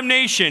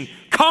 condemnation,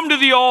 come to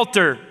the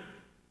altar.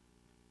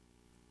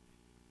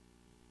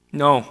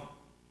 No.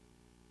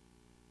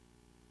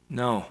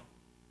 No.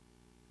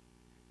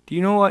 Do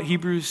you know what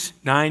Hebrews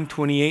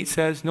 9:28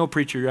 says? No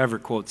preacher ever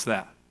quotes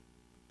that.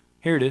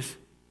 Here it is.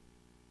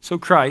 So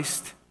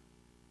Christ,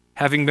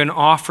 having been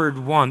offered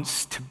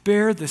once to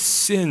bear the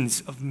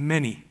sins of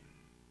many,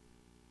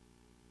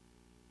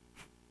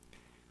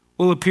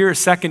 will appear a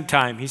second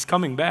time. He's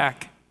coming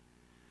back.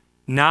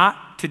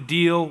 Not to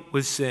deal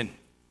with sin.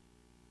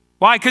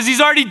 Why? Because he's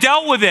already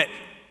dealt with it.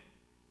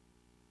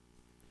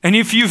 And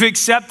if you've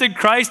accepted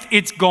Christ,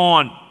 it's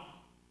gone.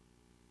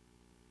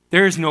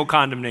 There is no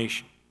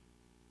condemnation.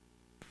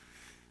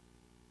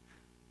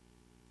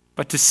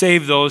 But to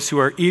save those who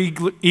are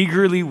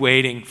eagerly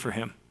waiting for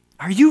him.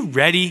 Are you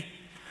ready?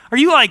 Are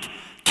you like,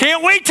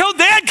 can't wait till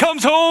Dad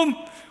comes home?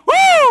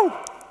 Woo!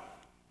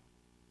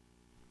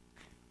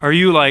 Are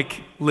you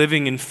like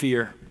living in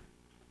fear?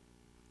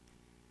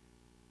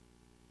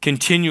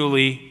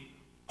 Continually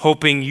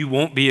hoping you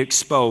won't be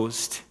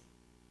exposed?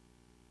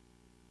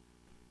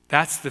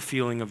 That's the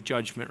feeling of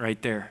judgment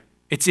right there.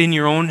 It's in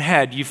your own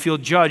head. You feel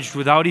judged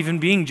without even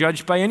being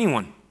judged by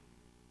anyone.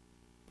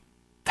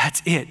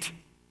 That's it.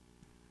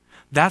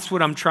 That's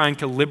what I'm trying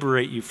to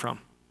liberate you from.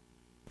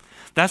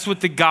 That's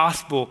what the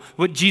gospel,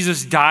 what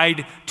Jesus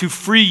died to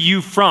free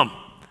you from.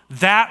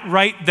 That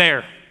right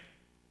there.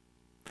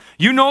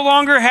 You no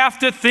longer have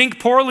to think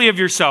poorly of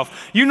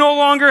yourself. You no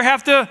longer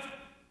have to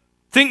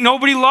think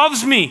nobody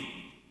loves me.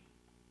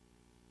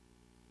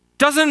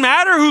 Doesn't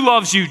matter who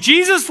loves you.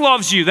 Jesus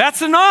loves you.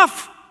 That's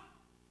enough.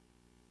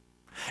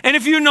 And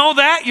if you know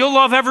that, you'll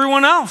love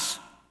everyone else.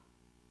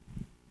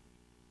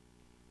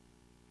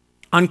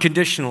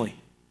 Unconditionally.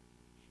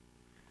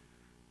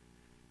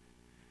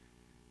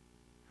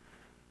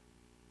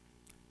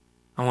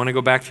 I want to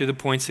go back through the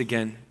points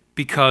again.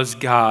 Because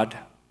God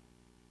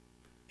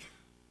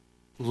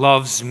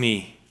loves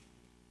me.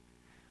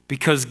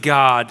 Because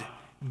God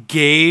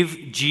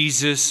gave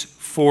Jesus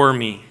for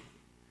me.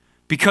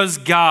 Because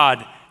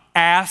God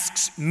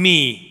asks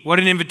me, what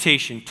an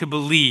invitation, to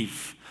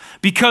believe.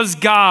 Because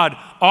God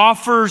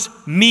offers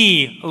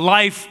me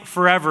life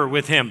forever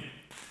with him.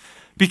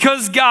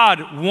 Because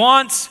God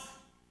wants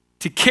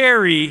to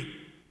carry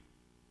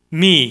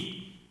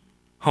me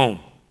home.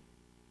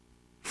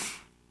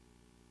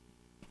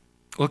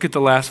 Look at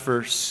the last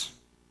verse.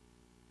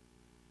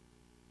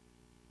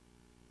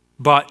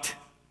 But.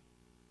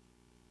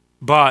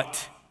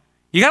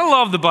 You got to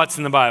love the buts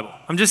in the Bible.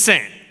 I'm just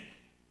saying.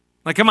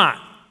 Like, come on.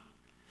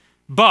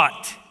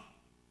 But.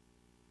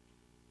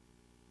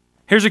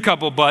 Here's a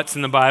couple buts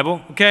in the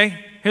Bible,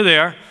 okay? Here they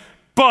are.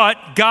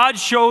 But God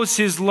shows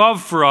his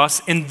love for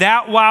us, and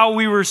that while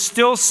we were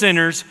still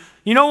sinners,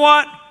 you know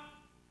what?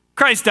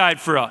 Christ died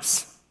for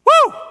us.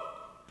 Woo! All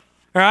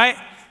right?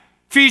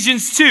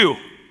 Ephesians 2.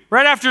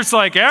 Right after it's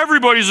like,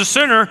 everybody's a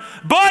sinner,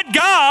 but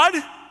God,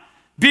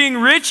 being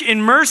rich in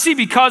mercy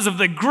because of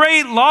the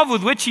great love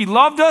with which he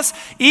loved us,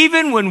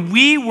 even when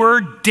we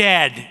were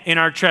dead in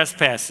our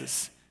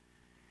trespasses,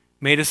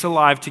 made us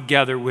alive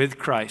together with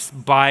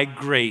Christ. By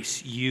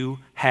grace you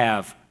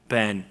have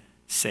been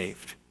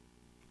saved.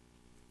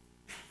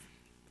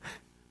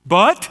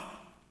 But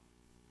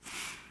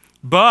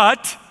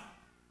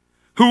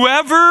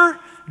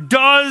whoever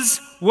does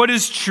what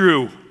is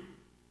true.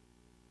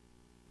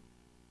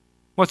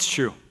 What's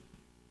true?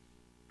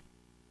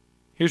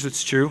 Here's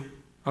what's true.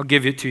 I'll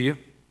give it to you.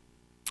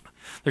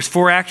 There's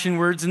 4 action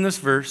words in this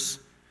verse.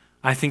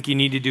 I think you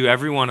need to do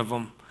every one of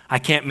them. I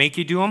can't make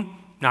you do them.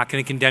 Not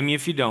going to condemn you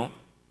if you don't.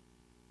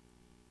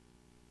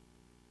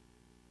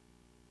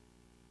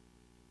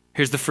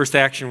 Here's the first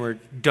action word.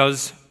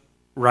 Does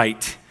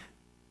right.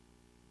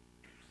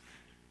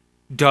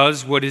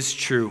 Does what is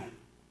true.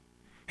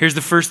 Here's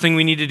the first thing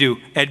we need to do.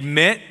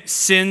 Admit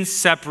sin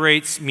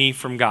separates me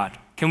from God.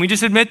 Can we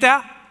just admit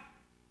that?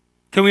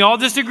 Can we all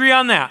just agree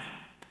on that?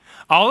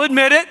 I'll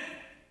admit it.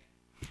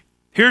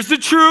 Here's the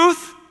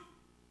truth.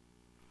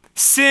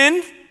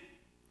 Sin.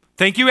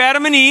 Thank you,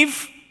 Adam and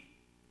Eve.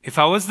 If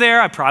I was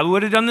there, I probably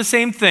would have done the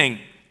same thing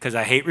because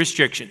I hate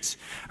restrictions.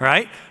 All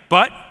right?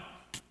 But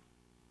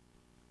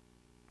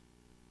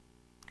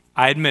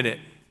I admit it.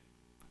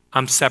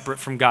 I'm separate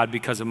from God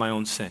because of my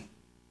own sin.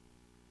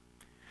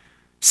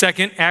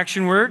 Second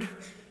action word.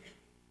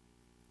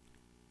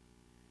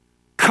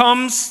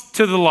 Comes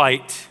to the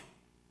light.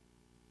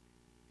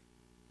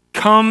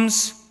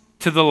 Comes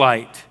to the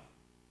light.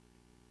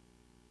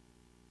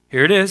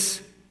 Here it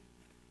is.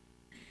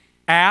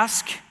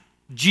 Ask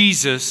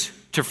Jesus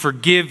to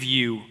forgive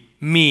you,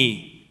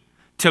 me,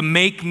 to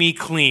make me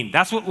clean.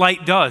 That's what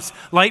light does.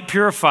 Light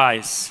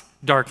purifies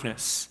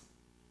darkness.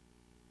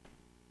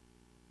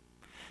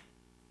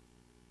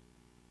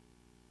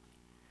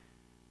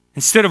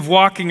 Instead of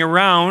walking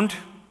around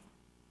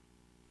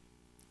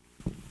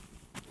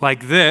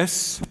like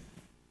this,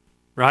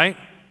 right?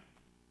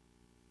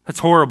 That's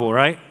horrible,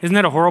 right? Isn't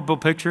that a horrible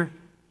picture?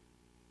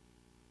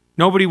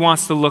 Nobody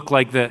wants to look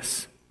like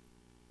this.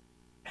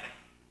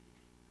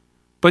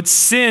 But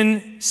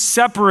sin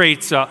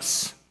separates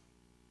us.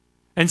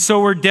 And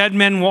so we're dead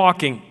men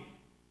walking.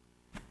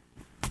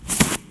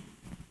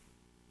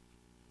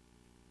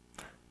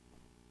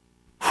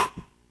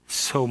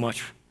 So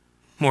much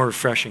more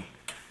refreshing.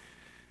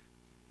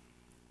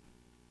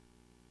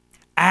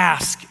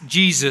 Ask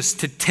Jesus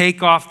to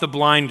take off the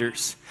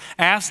blinders.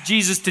 Ask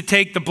Jesus to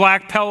take the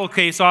black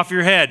pillowcase off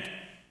your head.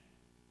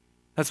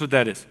 That's what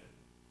that is.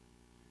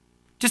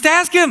 Just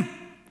ask him.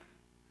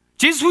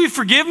 Jesus, will you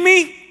forgive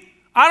me?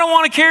 I don't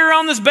want to carry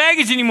around this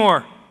baggage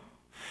anymore.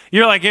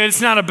 You're like,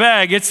 it's not a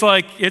bag. It's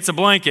like, it's a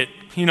blanket,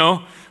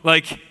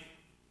 like.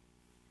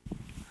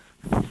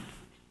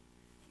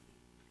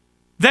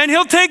 Then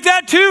he'll take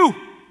that too.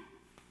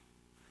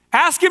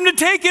 Ask him to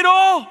take it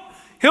all.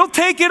 He'll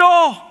take it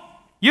all.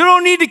 You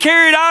don't need to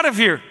carry it out of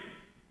here.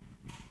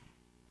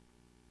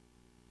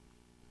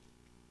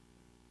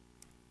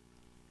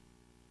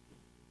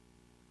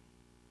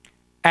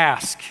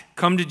 Ask.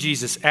 Come to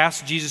Jesus.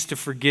 Ask Jesus to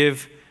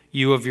forgive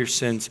you of your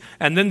sins.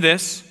 And then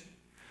this,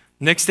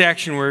 next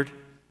action word,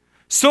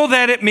 so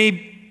that it may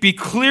be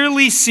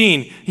clearly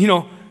seen.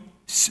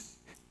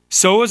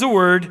 So is a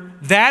word.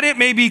 That it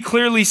may be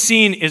clearly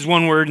seen is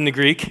one word in the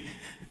Greek.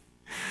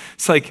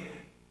 It's like,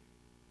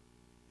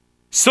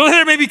 so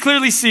that it may be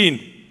clearly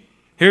seen.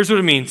 Here's what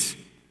it means.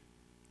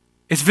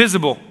 It's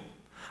visible.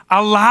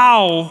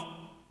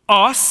 Allow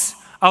us,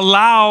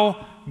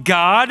 allow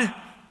God,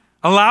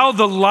 allow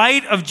the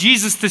light of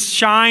Jesus to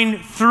shine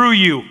through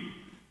you.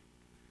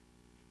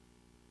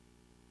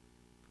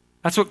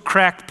 That's what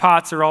cracked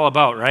pots are all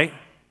about, right?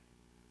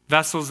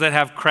 Vessels that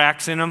have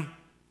cracks in them,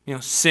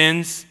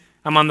 sins.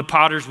 I'm on the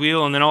potter's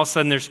wheel, and then all of a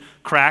sudden there's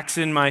cracks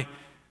in my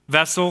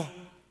vessel.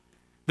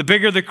 The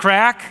bigger the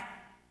crack,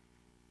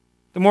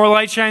 the more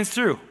light shines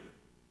through.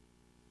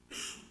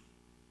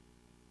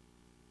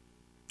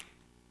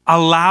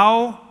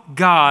 Allow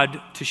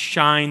God to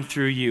shine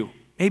through you,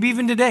 maybe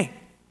even today.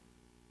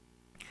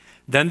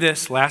 Then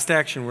this, last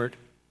action word,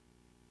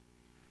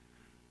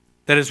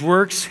 that his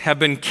works have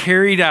been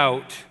carried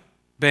out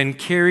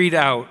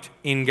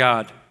in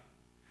God,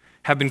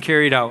 have been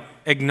carried out.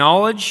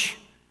 Acknowledge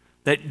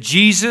that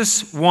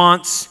Jesus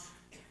wants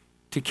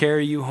to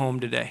carry you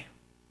home today.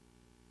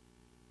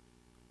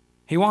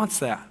 He wants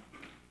that.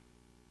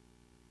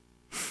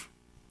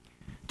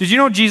 Did you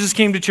know Jesus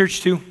came to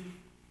church too?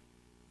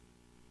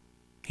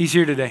 He's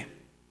here today.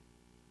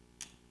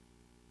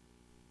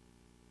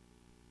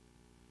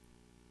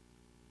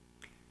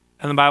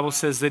 And the Bible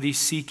says that he's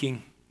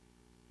seeking,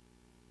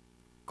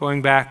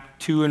 going back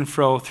to and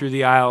fro through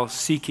the aisles,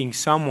 seeking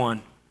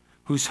someone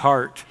whose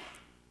heart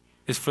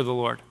is for the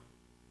Lord.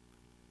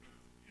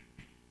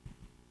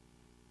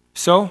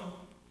 So,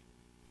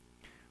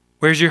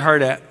 where's your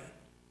heart at?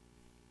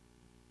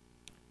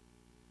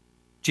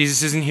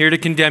 Jesus isn't here to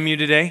condemn you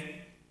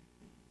today.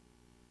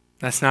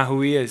 That's not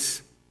who he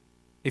is.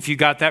 If you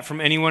got that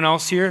from anyone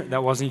else here,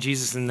 that wasn't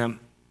Jesus in them.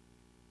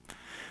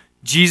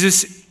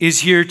 Jesus is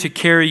here to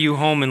carry you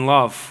home in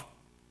love.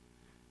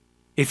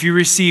 If you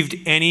received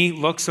any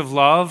looks of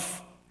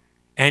love,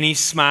 any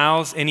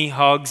smiles, any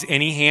hugs,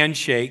 any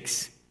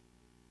handshakes,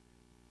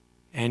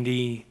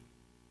 any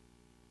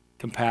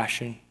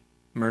compassion,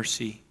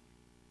 mercy,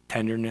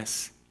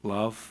 tenderness,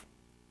 love,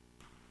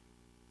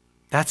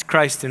 that's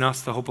Christ in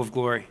us, the hope of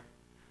glory.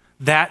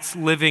 That's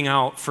living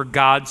out, for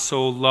God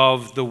so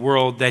loved the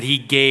world that he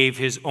gave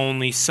his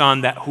only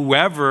Son, that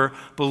whoever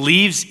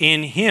believes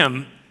in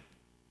him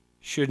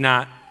should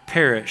not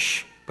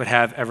perish, but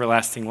have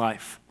everlasting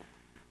life.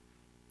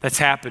 That's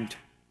happened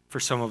for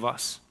some of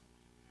us,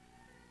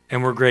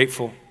 and we're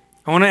grateful.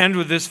 I want to end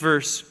with this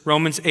verse,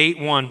 Romans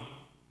 8:1.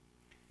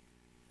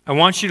 I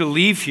want you to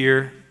leave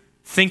here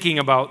thinking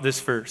about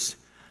this verse.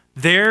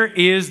 There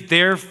is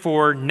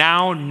therefore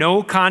now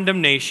no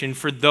condemnation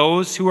for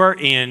those who are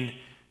in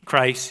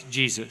Christ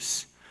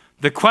Jesus.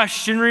 The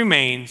question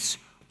remains,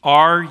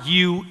 are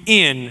you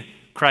in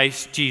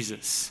Christ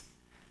Jesus?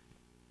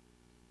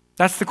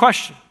 That's the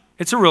question.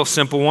 It's a real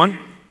simple one.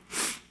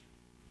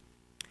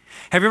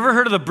 Have you ever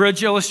heard of the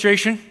bridge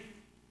illustration?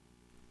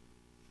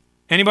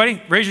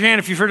 Anybody? Raise your hand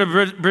if you've heard of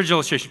a bridge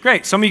illustration.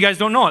 Great. Some of you guys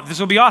don't know it. This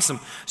will be awesome.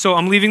 So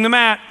I'm leaving the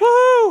mat.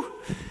 Woo!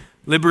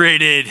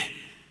 Liberated.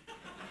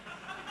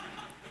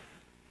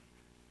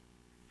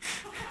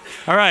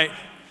 All right.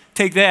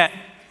 Take that.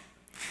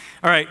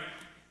 All right.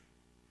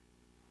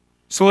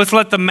 So let's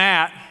let the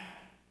mat.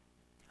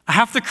 I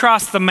have to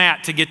cross the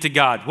mat to get to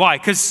God. Why?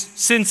 Because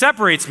sin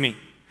separates me.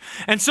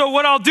 And so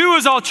what I'll do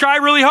is I'll try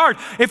really hard.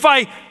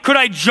 Could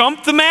I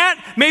jump the mat?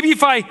 Maybe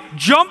if I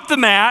jump the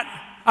mat,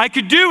 I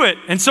could do it.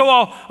 And so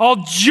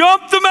I'll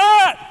jump the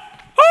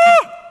mat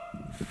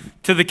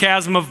to the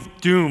chasm of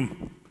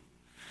doom.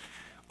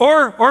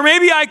 Or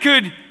maybe I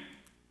could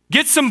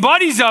get some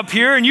buddies up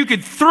here and you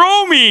could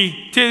throw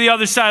me to the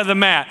other side of the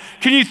mat.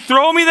 Can you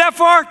throw me that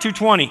far?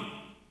 220.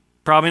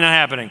 Probably not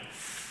happening.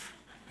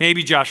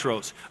 Maybe Josh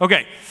Rose.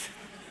 Okay.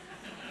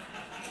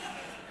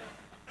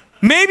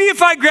 Maybe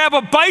if I grab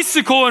a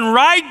bicycle and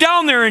ride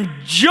down there and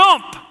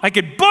jump, I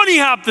could bunny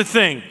hop the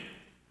thing.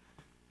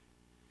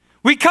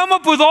 We come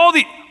up with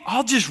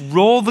I'll just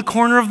roll the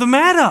corner of the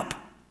mat up.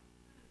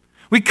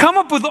 We come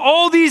up with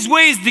all these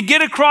ways to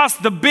get across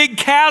the big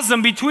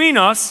chasm between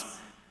us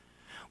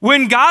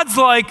when God's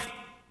like,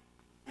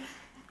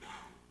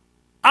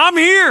 I'm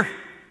here.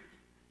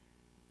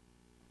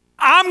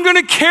 I'm going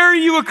to carry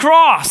you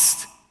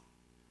across.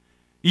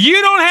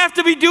 You don't have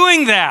to be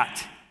doing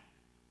that.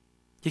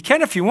 You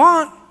can if you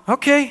want.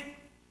 Okay.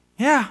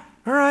 Yeah.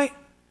 All right.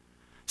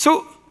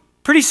 So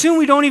pretty soon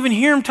we don't even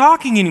hear him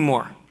talking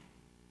anymore.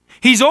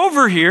 He's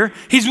over here.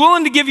 He's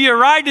willing to give you a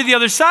ride to the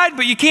other side,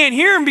 but you can't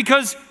hear him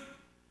because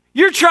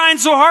you're trying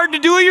so hard to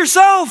do it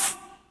yourself.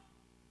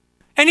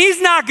 And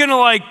he's not going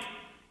to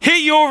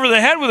hit you over the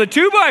head with a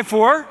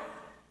 2x4.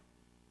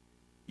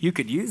 You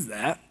could use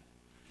that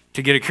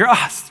to get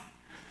across.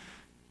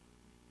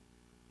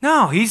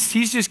 No, he's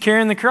just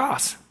carrying the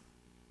cross.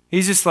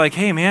 He's just like,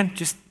 hey man,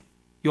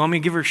 you want me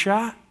to give her a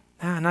shot?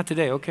 Nah, not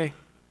today, okay.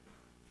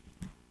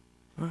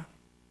 How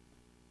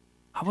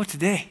about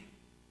today?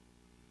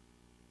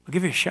 I'll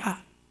give you a shot.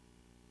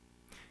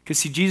 Because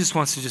see, Jesus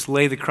wants to just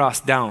lay the cross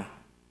down.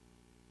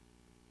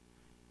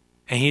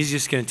 And he's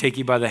just going to take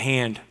you by the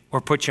hand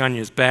or put you on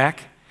his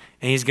back,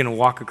 and he's going to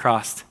walk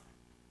across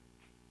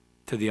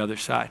to the other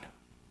side.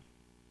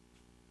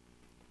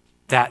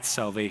 That's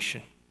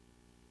salvation.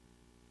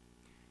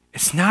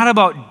 It's not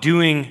about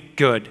doing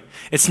good.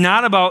 It's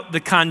not about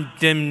the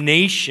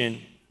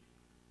condemnation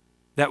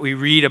that we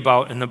read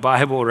about in the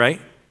Bible,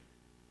 right?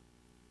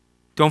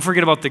 Don't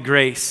forget about the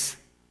grace.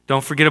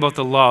 Don't forget about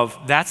the love.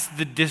 That's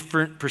the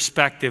different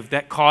perspective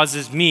that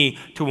causes me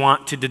to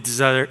want to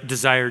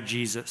desire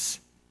Jesus.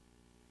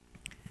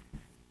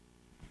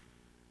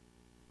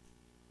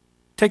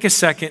 Take a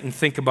second and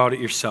think about it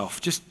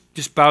yourself.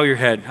 Just bow your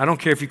head. I don't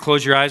care if you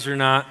close your eyes or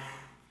not.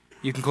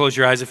 You can close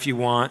your eyes if you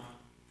want.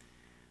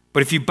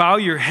 But if you bow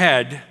your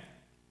head,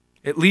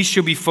 at least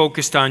you'll be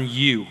focused on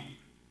you.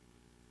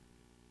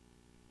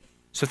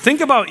 So think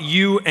about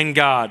you and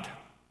God.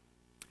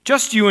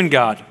 Just you and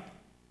God.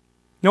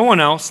 No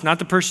one else, not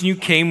the person you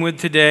came with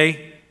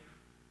today.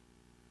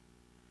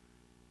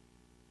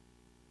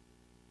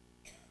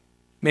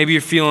 Maybe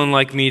you're feeling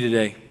like me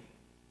today.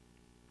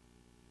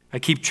 I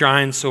keep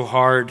trying so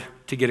hard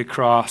to get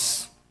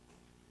across,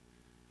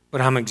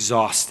 but I'm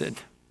exhausted.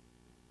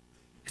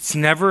 It's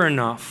never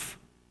enough,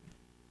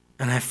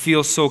 and I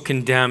feel so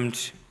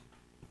condemned,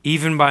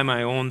 even by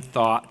my own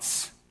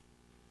thoughts.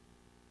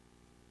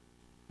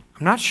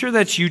 I'm not sure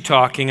that's you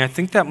talking. I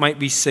think that might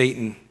be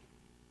Satan.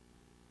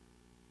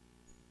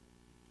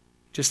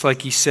 Just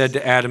like he said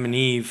to Adam and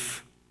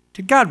Eve,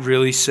 did God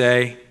really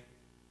say,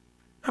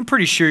 I'm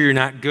pretty sure you're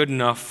not good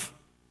enough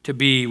to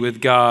be with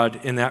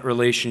God in that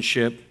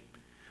relationship.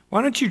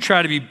 Why don't you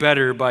try to be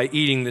better by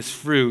eating this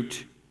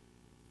fruit?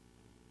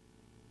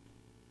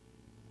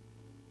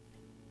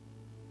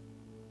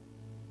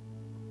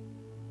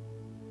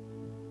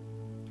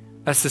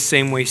 That's the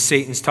same way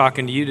Satan's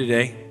talking to you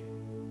today.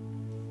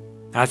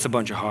 That's a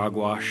bunch of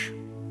hogwash.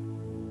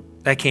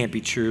 That can't be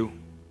true.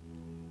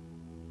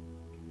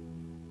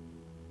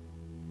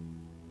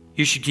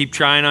 You should keep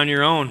trying on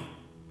your own.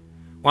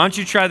 Why don't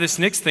you try this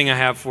next thing I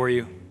have for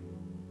you?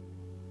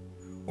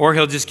 Or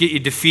he'll just get you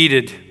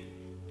defeated.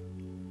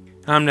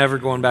 I'm never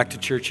going back to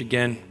church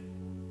again.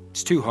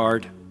 It's too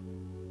hard.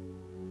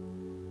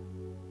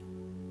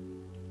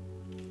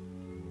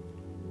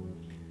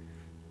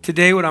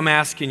 Today, what I'm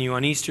asking you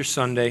on Easter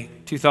Sunday,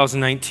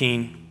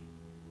 2019,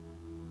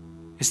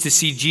 is to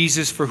see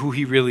Jesus for who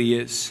he really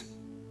is.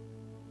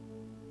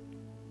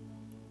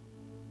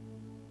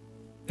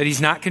 That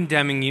he's not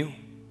condemning you,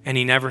 and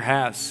he never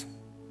has.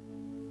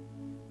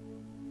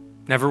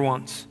 Never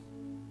once.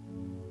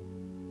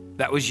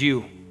 That was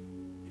you.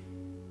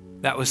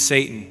 That was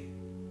Satan.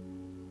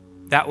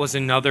 That was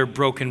another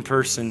broken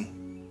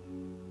person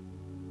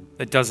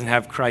that doesn't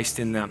have Christ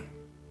in them.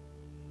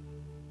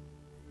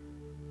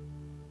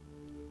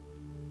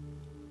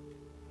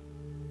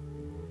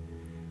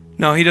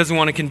 No, he doesn't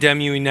want to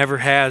condemn you. He never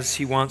has.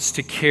 He wants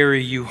to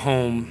carry you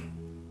home.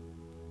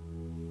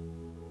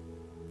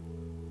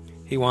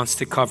 He wants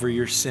to cover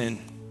your sin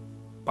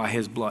by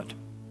his blood.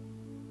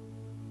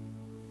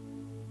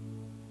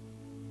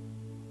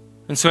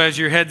 And so as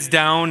your head's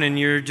down and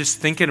you're just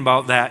thinking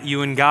about that,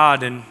 you and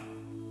God, and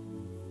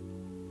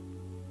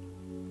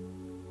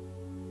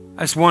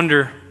I just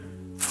wonder,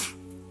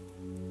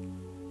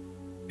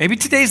 maybe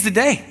today's the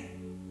day.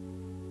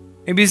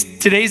 Maybe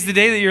today's the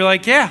day that you're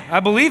like, yeah, I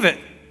believe it.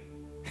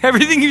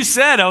 Everything you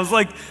said, I was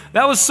like,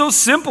 that was so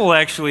simple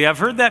actually. I've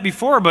heard that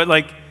before,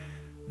 but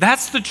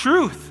that's the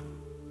truth.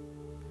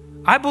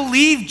 I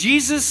believe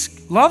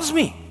Jesus loves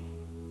me.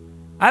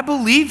 I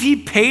believe he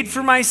paid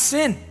for my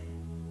sin.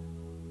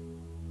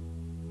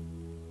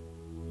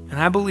 And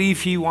I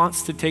believe he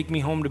wants to take me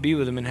home to be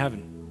with him in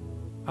heaven.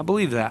 I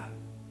believe that.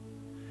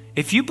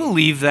 If you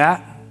believe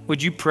that,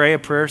 would you pray a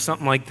prayer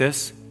something like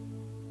this?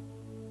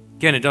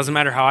 Again, it doesn't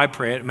matter how I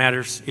pray it. It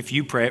matters if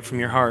you pray it from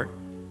your heart.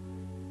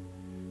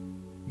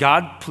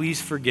 God,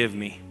 please forgive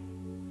me.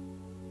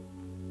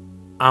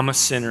 I'm a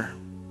sinner.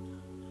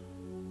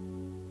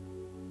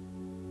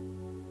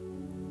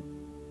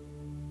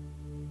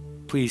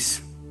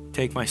 Please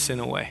take my sin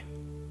away.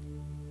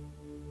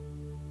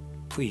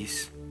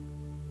 please.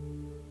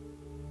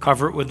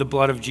 Cover it with the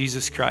blood of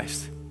Jesus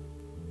Christ.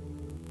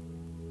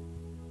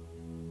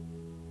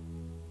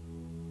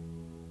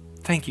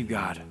 Thank you,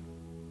 God.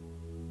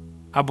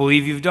 I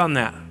believe you've done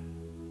that.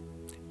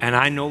 And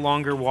I no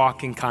longer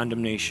walk in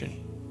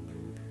condemnation.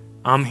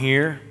 I'm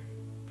here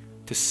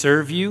to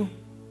serve you,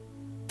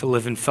 to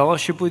live in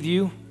fellowship with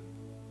you,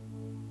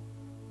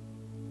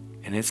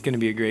 and it's going to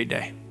be a great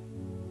day.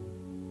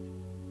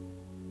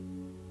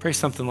 Pray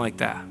something like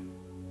that.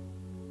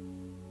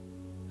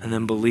 And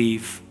then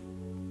believe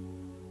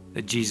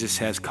that Jesus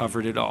has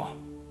covered it all.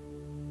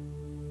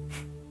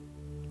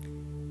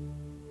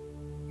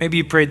 Maybe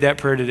you prayed that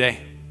prayer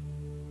today.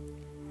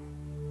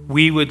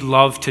 We would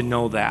love to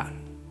know that.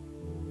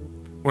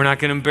 We're not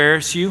going to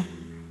embarrass you.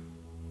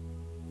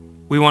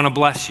 We want to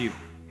bless you.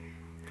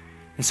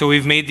 And so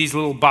we've made these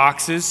little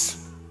boxes.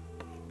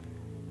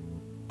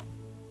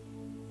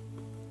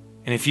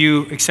 And if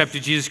you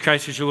accepted Jesus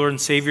Christ as your Lord and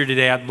Savior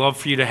today, I'd love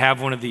for you to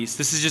have one of these.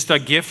 This is just a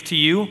gift to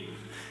you.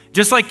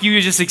 Just like you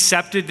just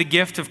accepted the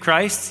gift of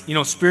Christ,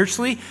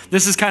 spiritually,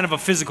 this is kind of a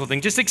physical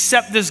thing. Just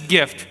accept this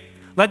gift.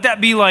 Let that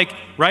be like,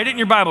 write it in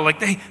your Bible,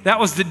 like, hey, that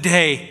was the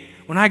day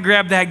when I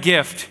grabbed that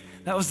gift.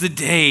 That was the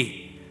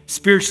day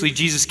spiritually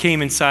Jesus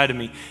came inside of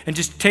me. And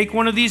just take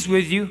one of these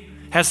with you.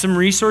 Has some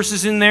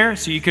resources in there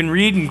so you can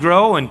read and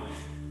grow. And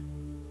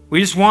we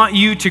just want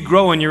you to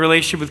grow in your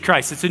relationship with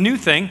Christ. It's a new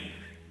thing.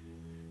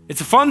 It's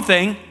a fun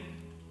thing.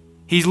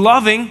 He's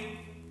loving.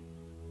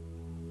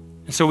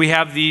 And so we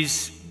have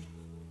these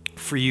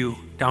for you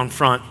down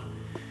front.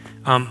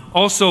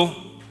 Also,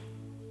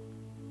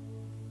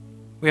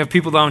 we have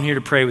people down here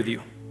to pray with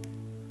you.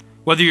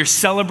 Whether you're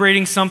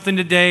celebrating something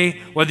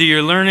today, whether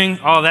you're learning,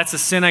 oh, that's a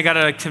sin I got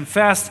to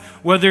confess,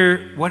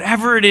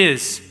 whatever it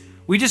is,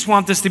 we just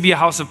want this to be a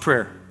house of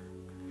prayer.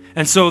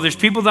 And so there's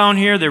people down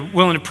here, they're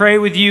willing to pray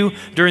with you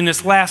during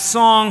this last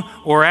song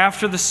or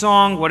after the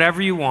song,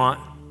 whatever you want.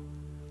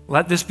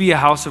 Let this be a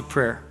house of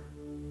prayer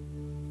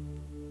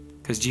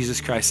because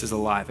Jesus Christ is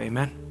alive.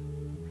 Amen?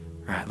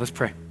 All right, let's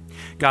pray.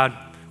 God,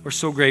 we're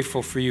so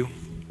grateful for you.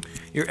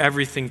 You're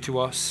everything to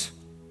us.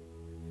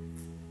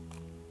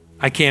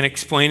 I can't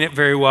explain it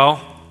very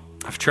well.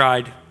 I've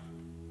tried.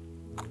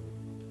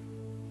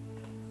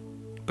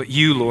 But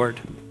you, Lord,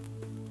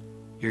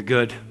 you're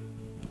good.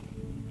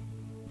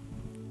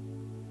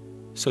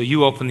 So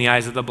you open the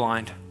eyes of the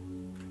blind.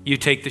 You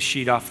take the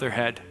sheet off their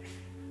head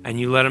and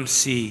you let them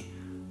see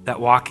that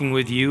walking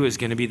with you is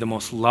going to be the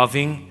most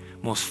loving,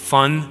 most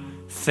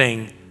fun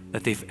thing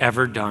that they've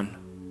ever done.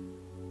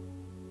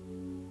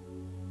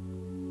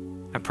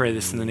 I pray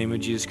this in the name of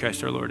Jesus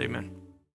Christ our Lord. Amen.